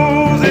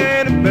knows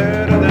any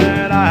better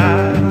than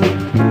I?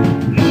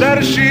 That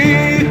is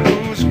she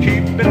who's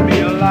keeping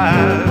me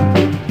alive,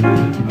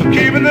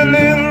 keeping the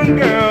little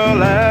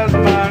girl as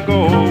my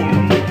goal.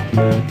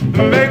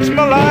 Makes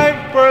my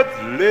life worth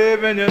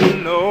living, you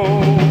know.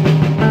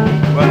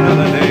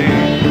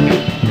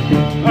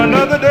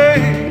 Another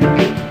day,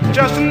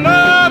 just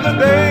another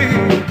day.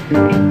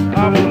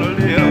 I wanna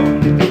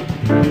live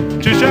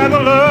to share the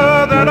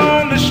love that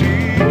only she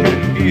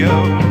can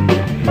give.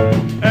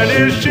 And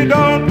if she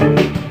don't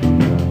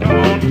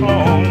come on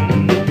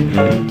home,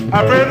 I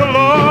pray the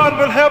Lord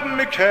will help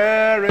me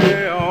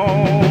carry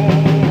on.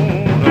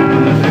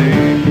 Another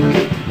day.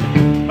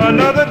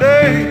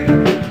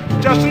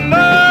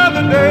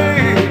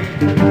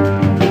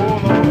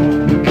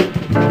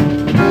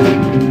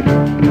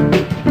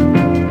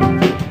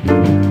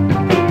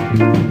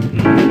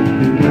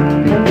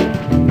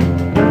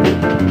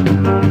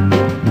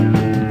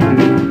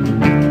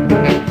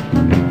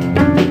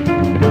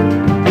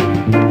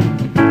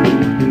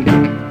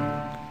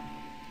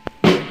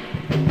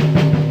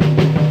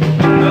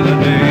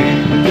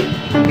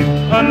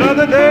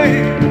 another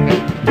day,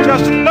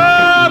 just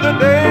another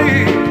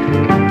day.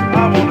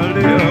 I wanna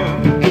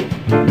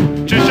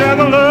live to share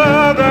the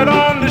love that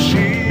only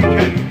she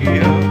can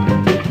give.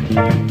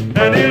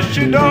 And if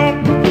she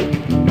don't,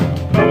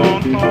 come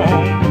on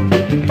home.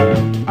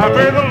 I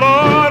pray the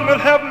Lord will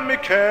help me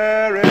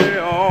carry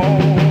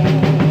on.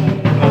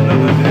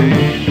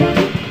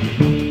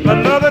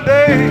 Another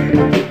day,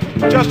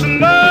 just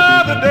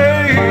another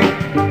day.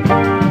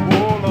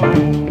 Oh Lord,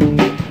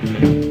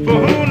 for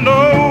who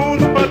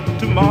knows what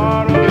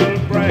tomorrow will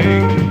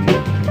bring?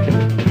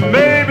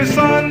 Maybe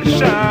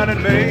sunshine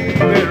and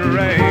maybe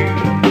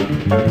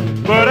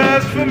rain. But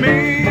as for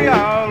me,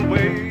 I'll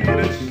wait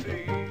and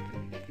see.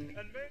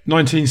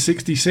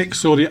 1966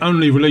 saw the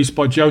only release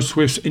by Joe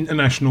Swift's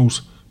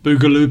Internationals,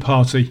 Boogaloo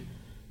Party.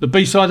 The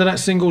B-side of that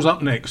single's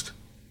up next.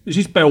 This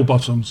is Bell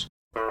Bottoms.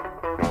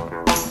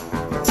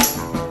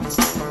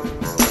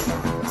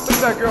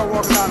 That girl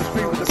walking down the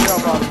street with the bell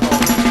bottom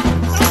on.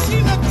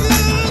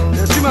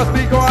 Yeah, she must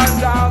be going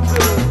down to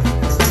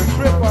the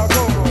strip or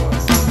go-go.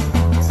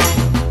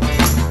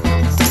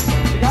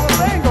 She got a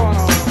thing going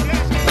on.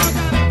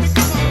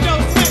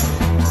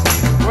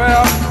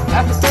 Well,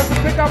 that's the first to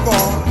pick up on.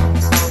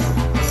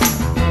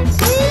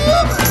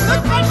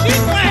 Look what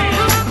she's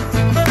wearing.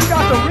 She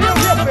got the real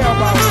hip bell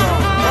bottom on.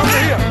 From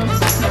the hip.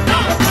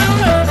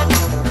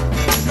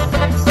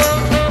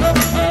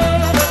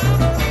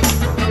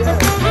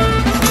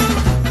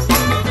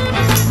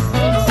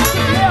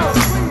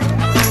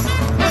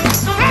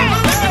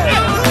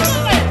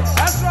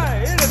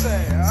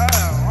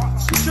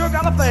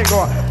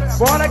 Going.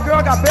 Boy, that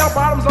girl got bell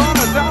bottoms on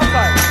and sounds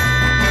like.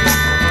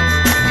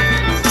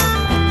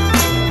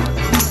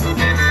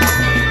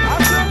 I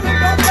sure think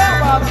those bell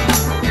bottoms.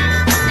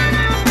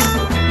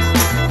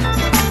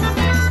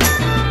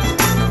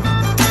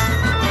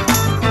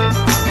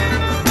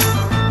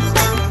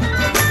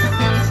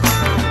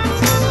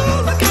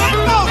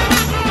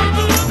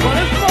 Well,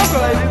 it's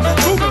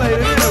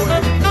boogalated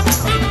anyway.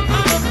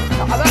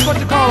 That's what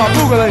you call a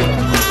boogalator.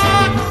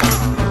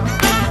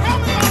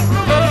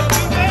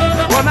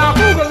 Well, now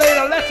Google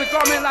later lets it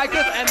come in like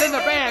this, and then the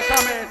band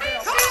come in.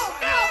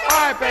 All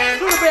right, band,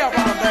 do the bell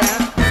bottom,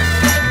 band.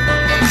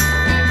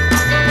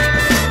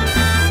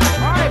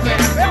 All right,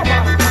 band, bell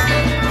bottom.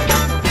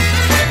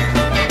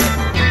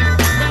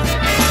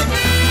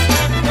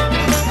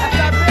 That's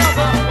that bell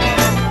bottom.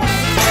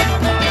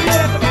 Yeah,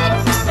 that's the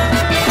bottom. Not that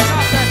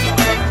bottom.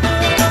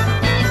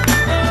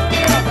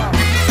 Bell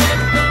bottom.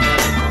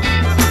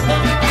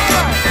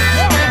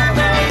 All right, bell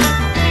bottom.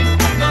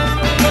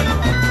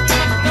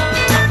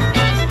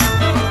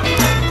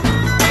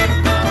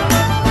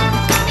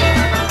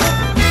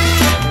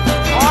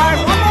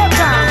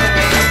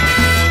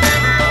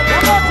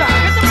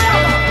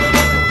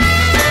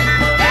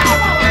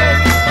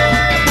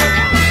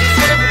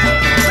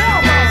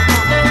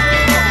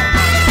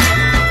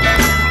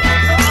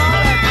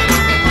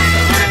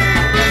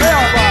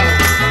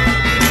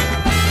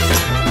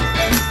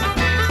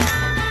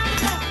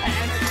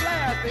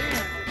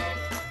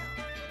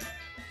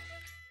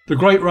 The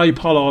great Ray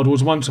Pollard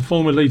was once a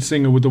former lead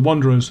singer with the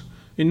Wanderers.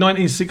 In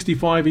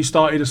 1965 he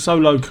started a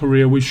solo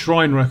career with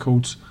Shrine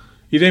Records.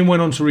 He then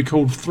went on to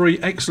record 3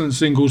 excellent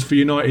singles for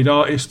United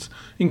Artists,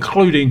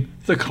 including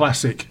the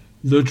classic,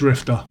 The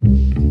Drifter.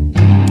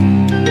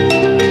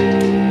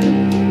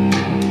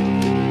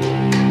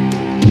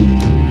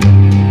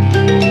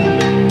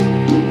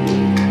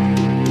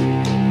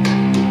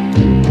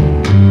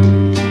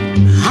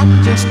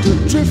 I'm just a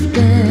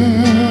drifter.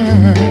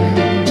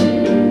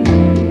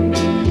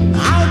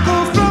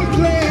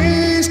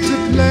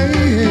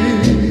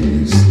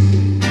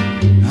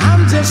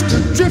 Just a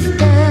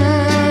drifter.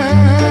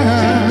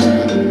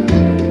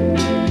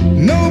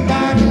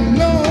 Nobody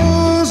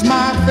knows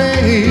my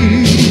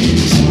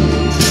face.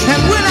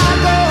 And when I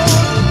go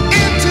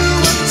into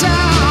a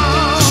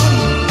town,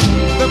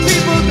 the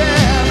people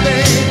there,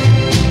 they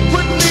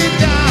put me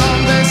down.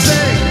 They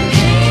say,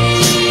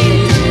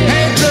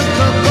 hey,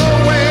 drifter, go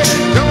away.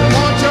 Don't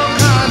want your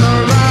kind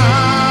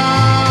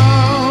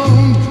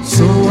around.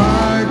 So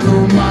I go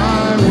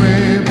my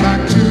way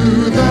back to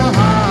the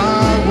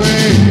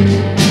highway.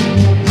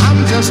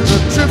 Just a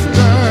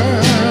drifter,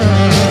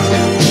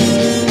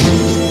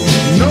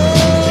 no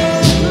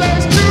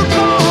place to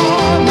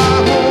call my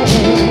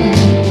home.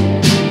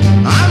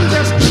 I'm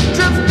just a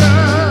drifter,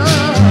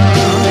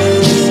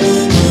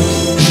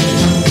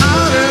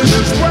 out in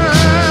this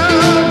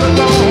world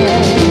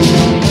alone.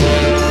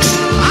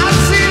 I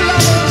see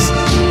lovers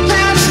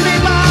pass me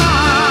by.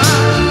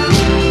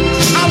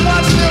 I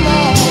watch them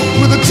all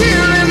with a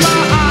tear in my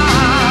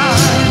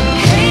eye.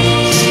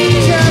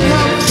 Can't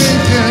help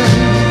thinking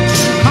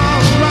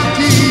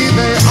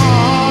they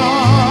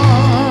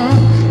are,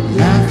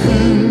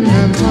 laughing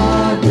and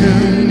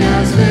talking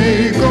as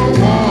they go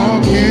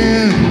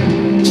walking.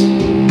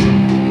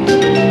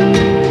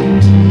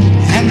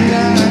 And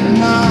at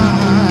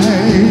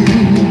night,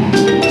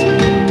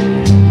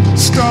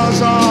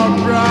 stars are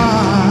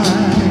bright.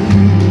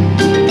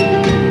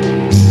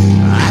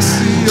 I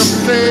see your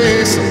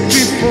face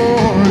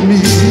before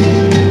me.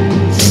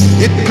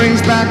 It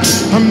brings back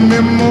a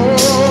memory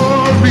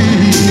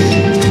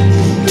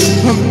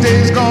of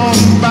days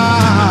gone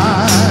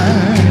by,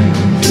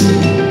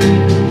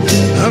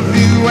 of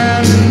you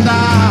and I.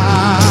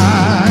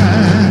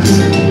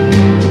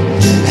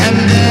 And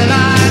then I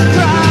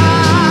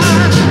cry,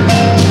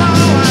 oh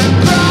how I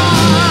cry.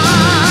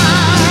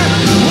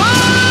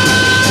 Whoa,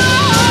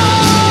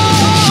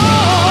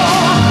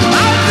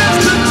 I'm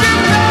just a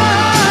drifter.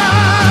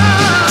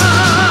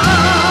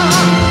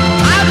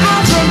 I go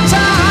from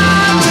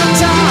town to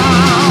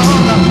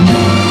town.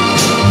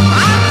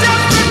 I'm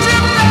just a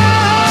drifter,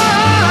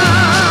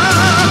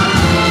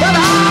 but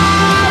I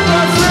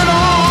wasn't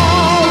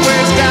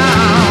always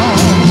down.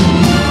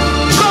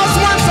 'Cause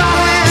once I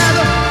had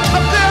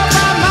a girl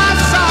by my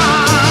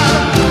side,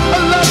 a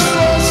love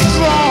so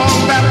strong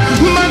that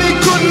money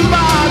couldn't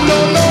buy. No,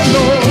 no,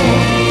 no.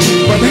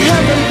 But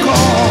heaven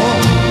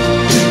called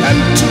and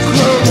took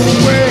her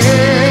away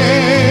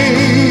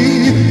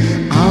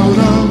out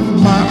of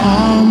my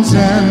arms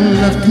and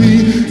left me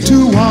to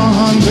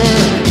wander.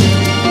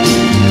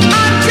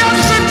 I'm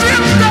just a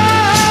drifter.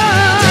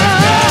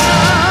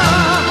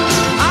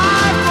 I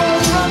go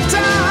from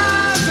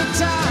town to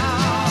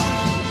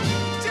town.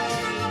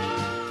 Just a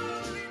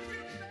lonely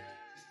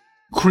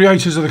drifter.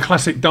 Creators of the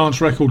classic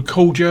dance record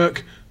Cool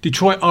Jerk,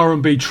 Detroit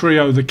R&B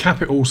trio The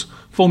Capitals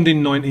formed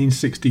in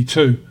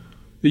 1962.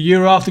 The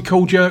year after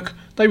Cool Jerk,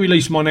 they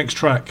released my next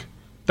track,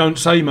 Don't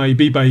Say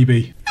Maybe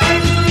Baby.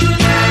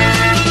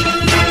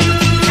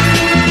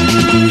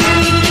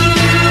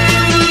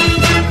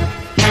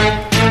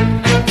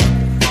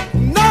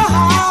 No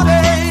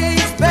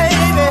holidays,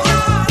 baby.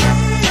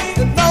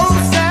 No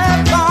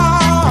sad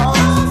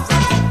songs.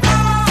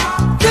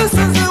 This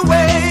is the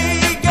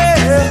way,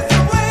 girl,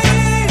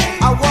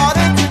 I want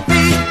it to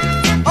be.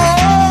 Oh,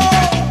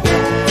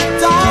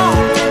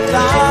 darling,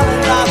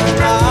 darling, darling,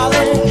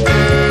 darling,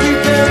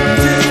 we've been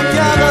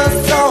together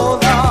so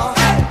long.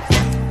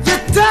 You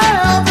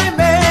tell me,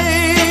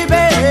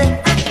 maybe,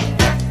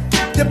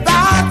 you're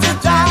about to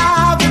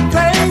drive me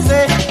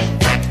crazy.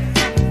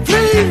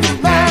 Please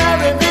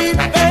marry me,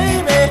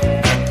 baby,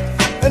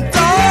 and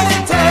don't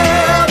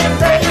tell me,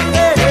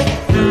 lady,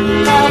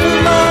 I'm in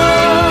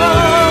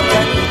love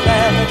with you,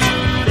 man.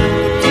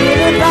 Get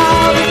it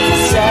out of the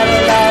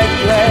satellite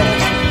glass.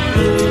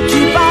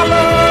 Keep our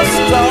love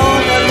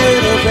strong a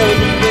little,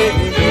 baby.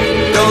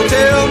 Don't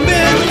tell me,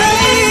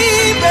 baby,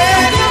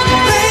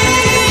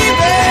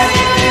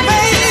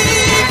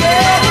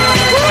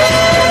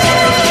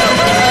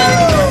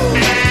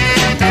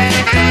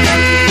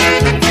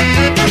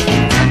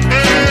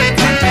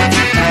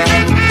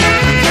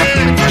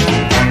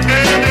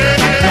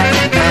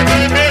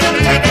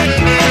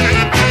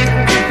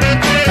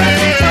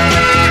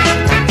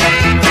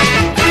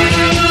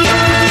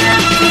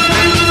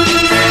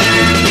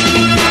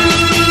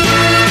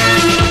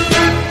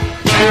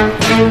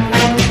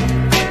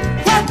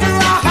 what do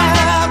I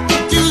have to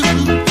do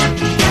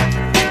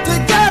to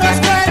get a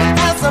straight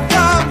answer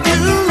from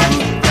you?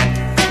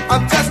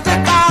 I'm just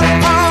about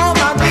on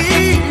my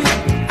knees.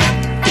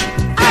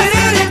 I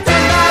need it to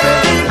matter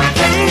to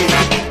me.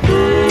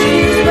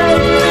 Please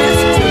make this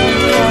dream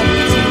come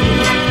true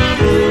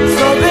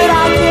so that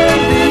I can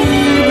be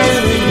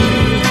with you.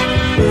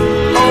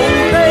 Oh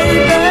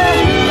baby,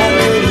 my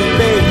little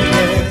baby,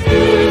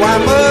 why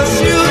must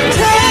you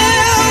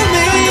tell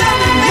me,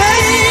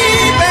 baby?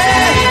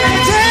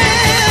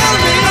 Tell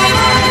me, don't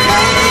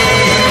tell me,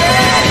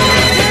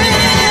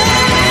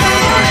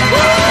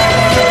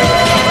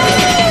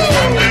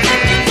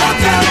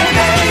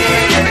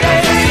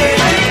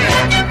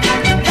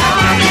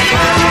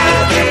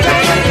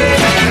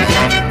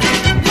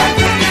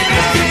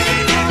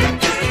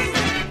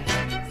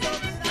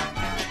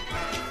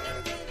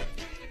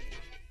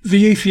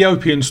 The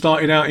Ethiopian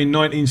started out in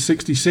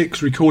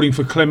 1966 recording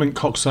for Clement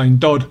Coxswain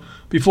Dodd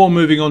before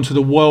moving on to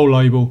the Whirl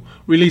label,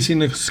 releasing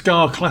the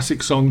ska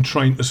classic song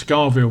Train to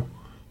Scarville,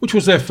 which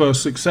was their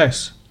first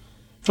success.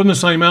 From the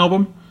same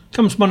album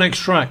comes my next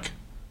track,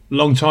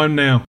 Long Time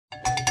Now.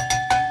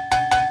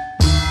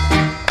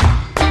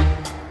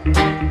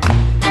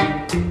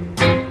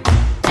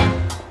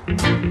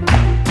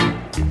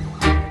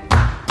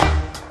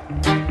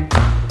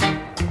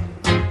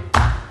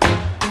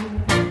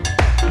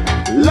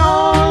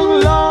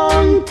 Long,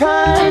 long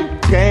time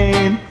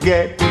can't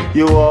get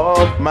you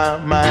off my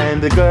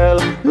mind, girl.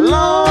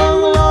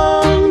 Long,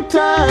 long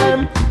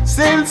time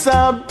since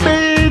I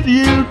bid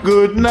you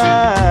good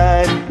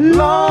night.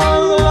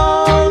 Long,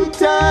 long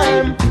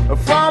time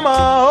from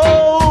I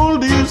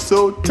hold you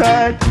so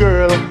tight,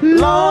 girl.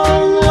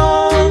 Long,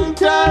 long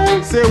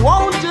time. Say,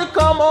 won't you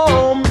come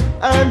home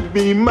and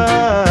be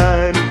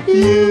mine?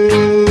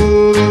 You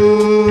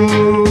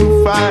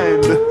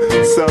find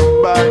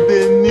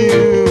somebody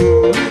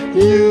new.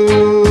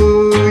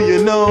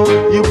 You know,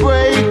 you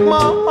break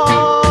my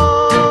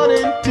heart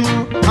in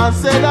two. I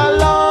said a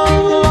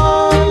long,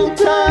 long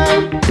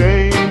time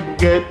can't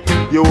get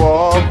you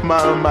off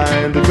my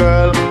mind,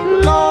 girl.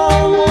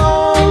 Long,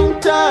 long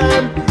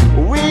time.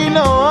 We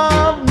know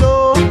I've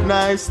no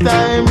nice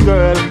time,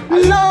 girl. A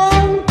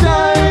long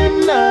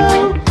time now.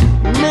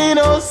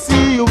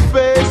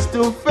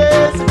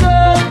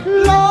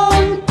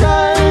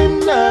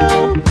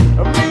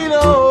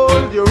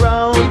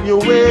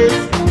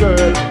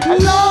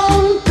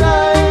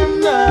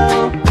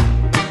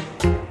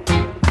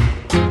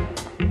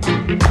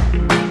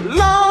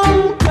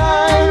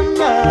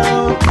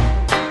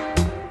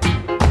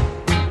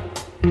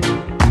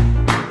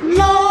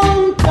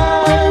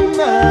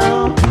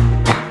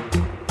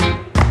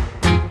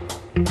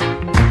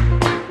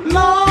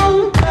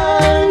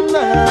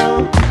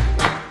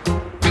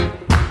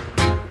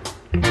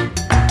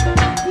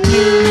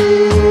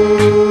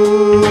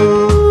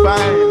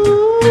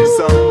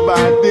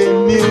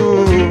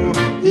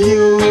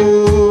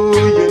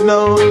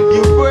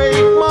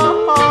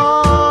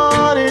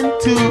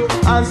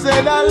 I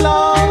said a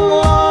long,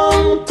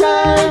 long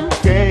time.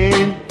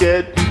 Can't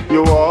get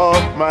you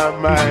off my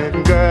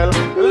mind, girl.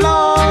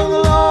 Long,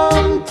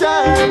 long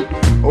time.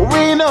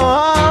 We don't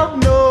have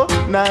no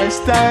nice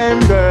time,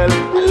 girl.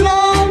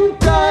 Long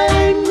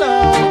time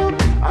now.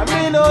 I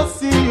may not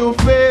see you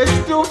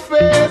face to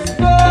face,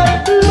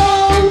 girl.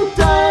 Long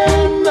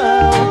time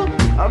now.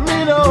 I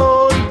may not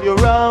hold you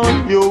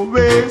round your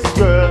waist,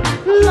 girl.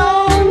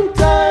 Long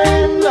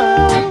time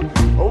now.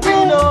 We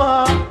don't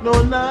have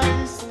no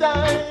nice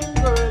time,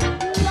 girl.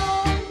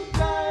 Long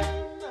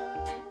time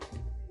now.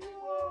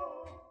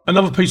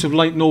 Another piece of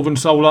late Northern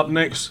Soul up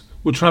next.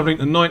 We're travelling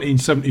to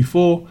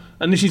 1974,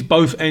 and this is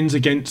Both Ends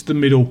Against the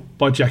Middle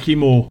by Jackie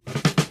Moore.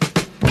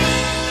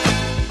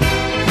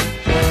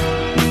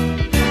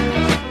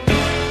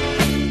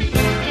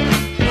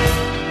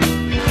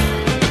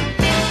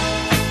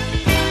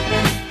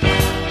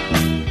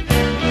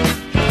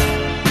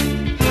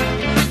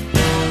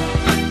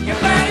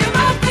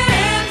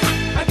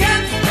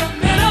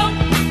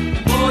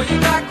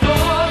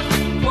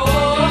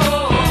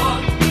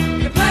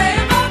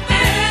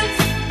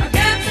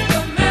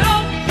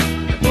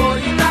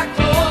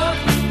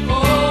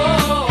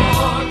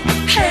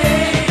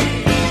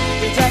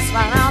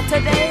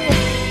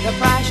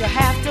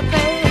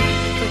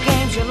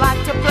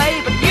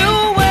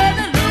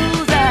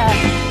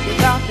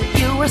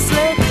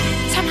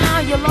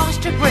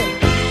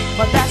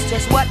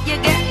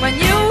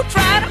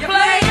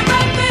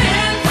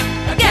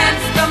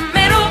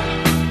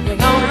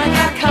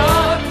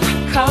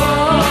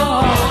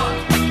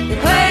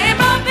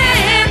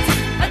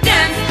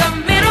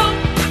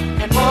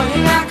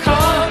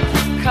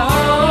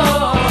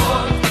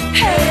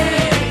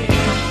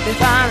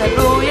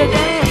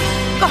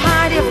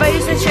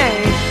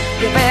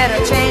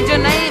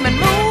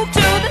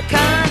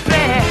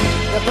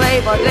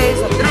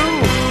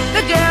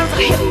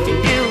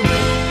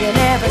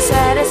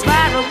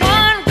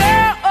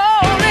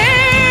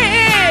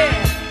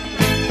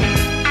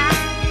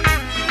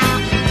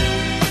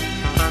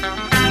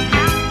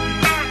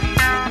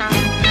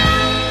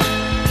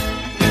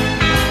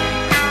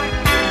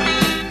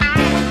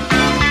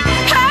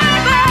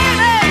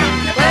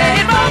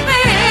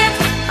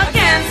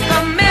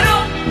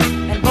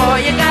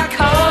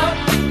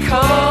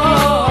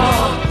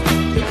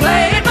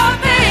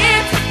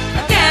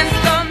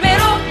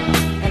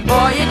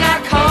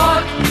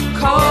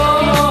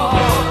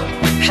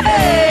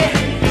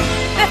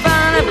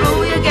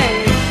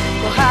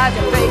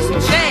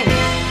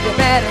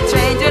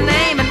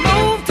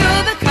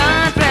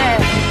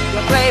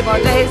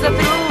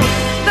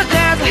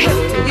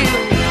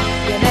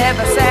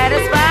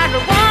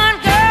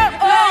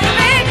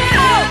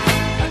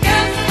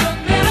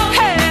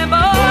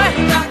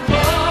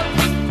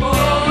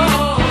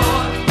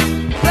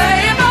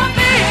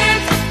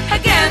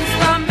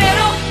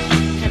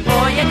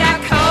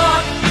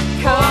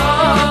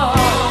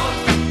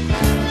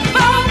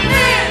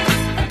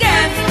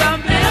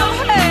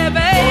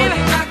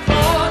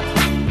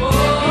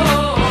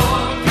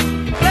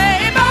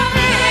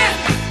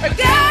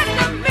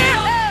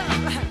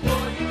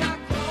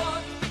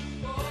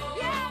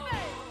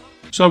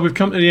 So we've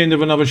come to the end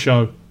of another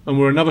show, and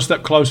we're another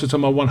step closer to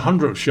my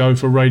 100th show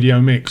for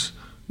Radio Mix.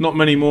 Not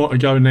many more to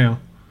go now.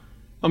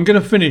 I'm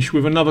going to finish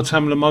with another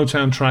Tamla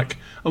Motown track,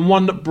 and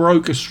one that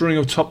broke a string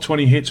of top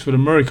 20 hits for the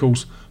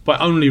Miracles by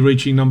only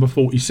reaching number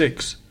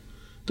 46.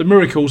 The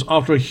Miracles,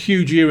 after a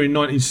huge year in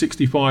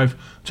 1965,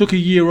 took a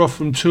year off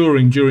from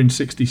touring during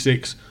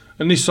 66,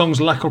 and this song's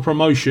lack of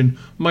promotion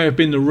may have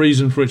been the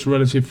reason for its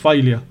relative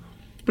failure.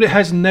 But it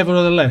has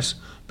nevertheless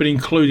been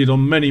included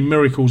on many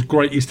Miracles'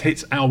 greatest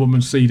hits album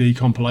and CD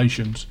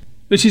compilations.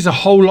 This is a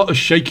whole lot of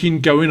shaking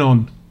going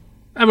on.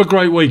 Have a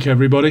great week,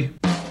 everybody.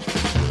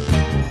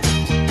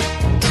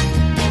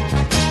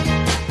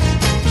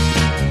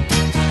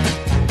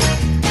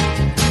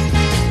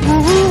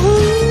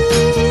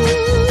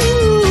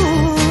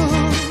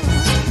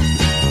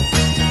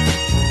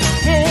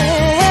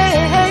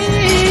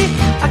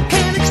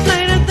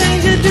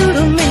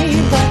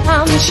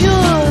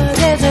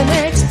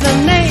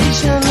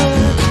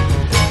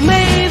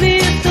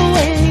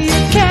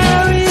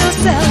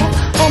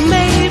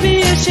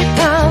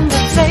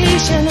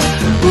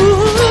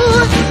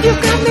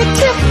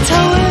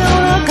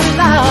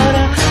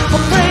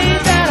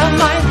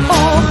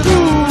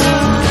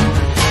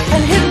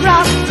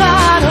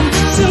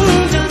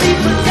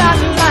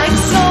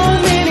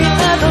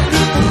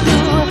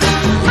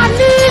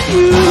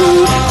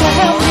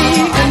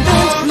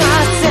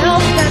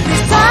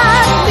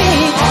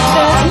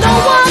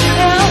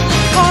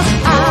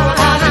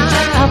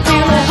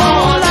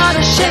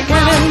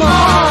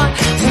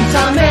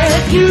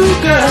 You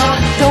girl,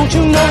 don't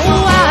you know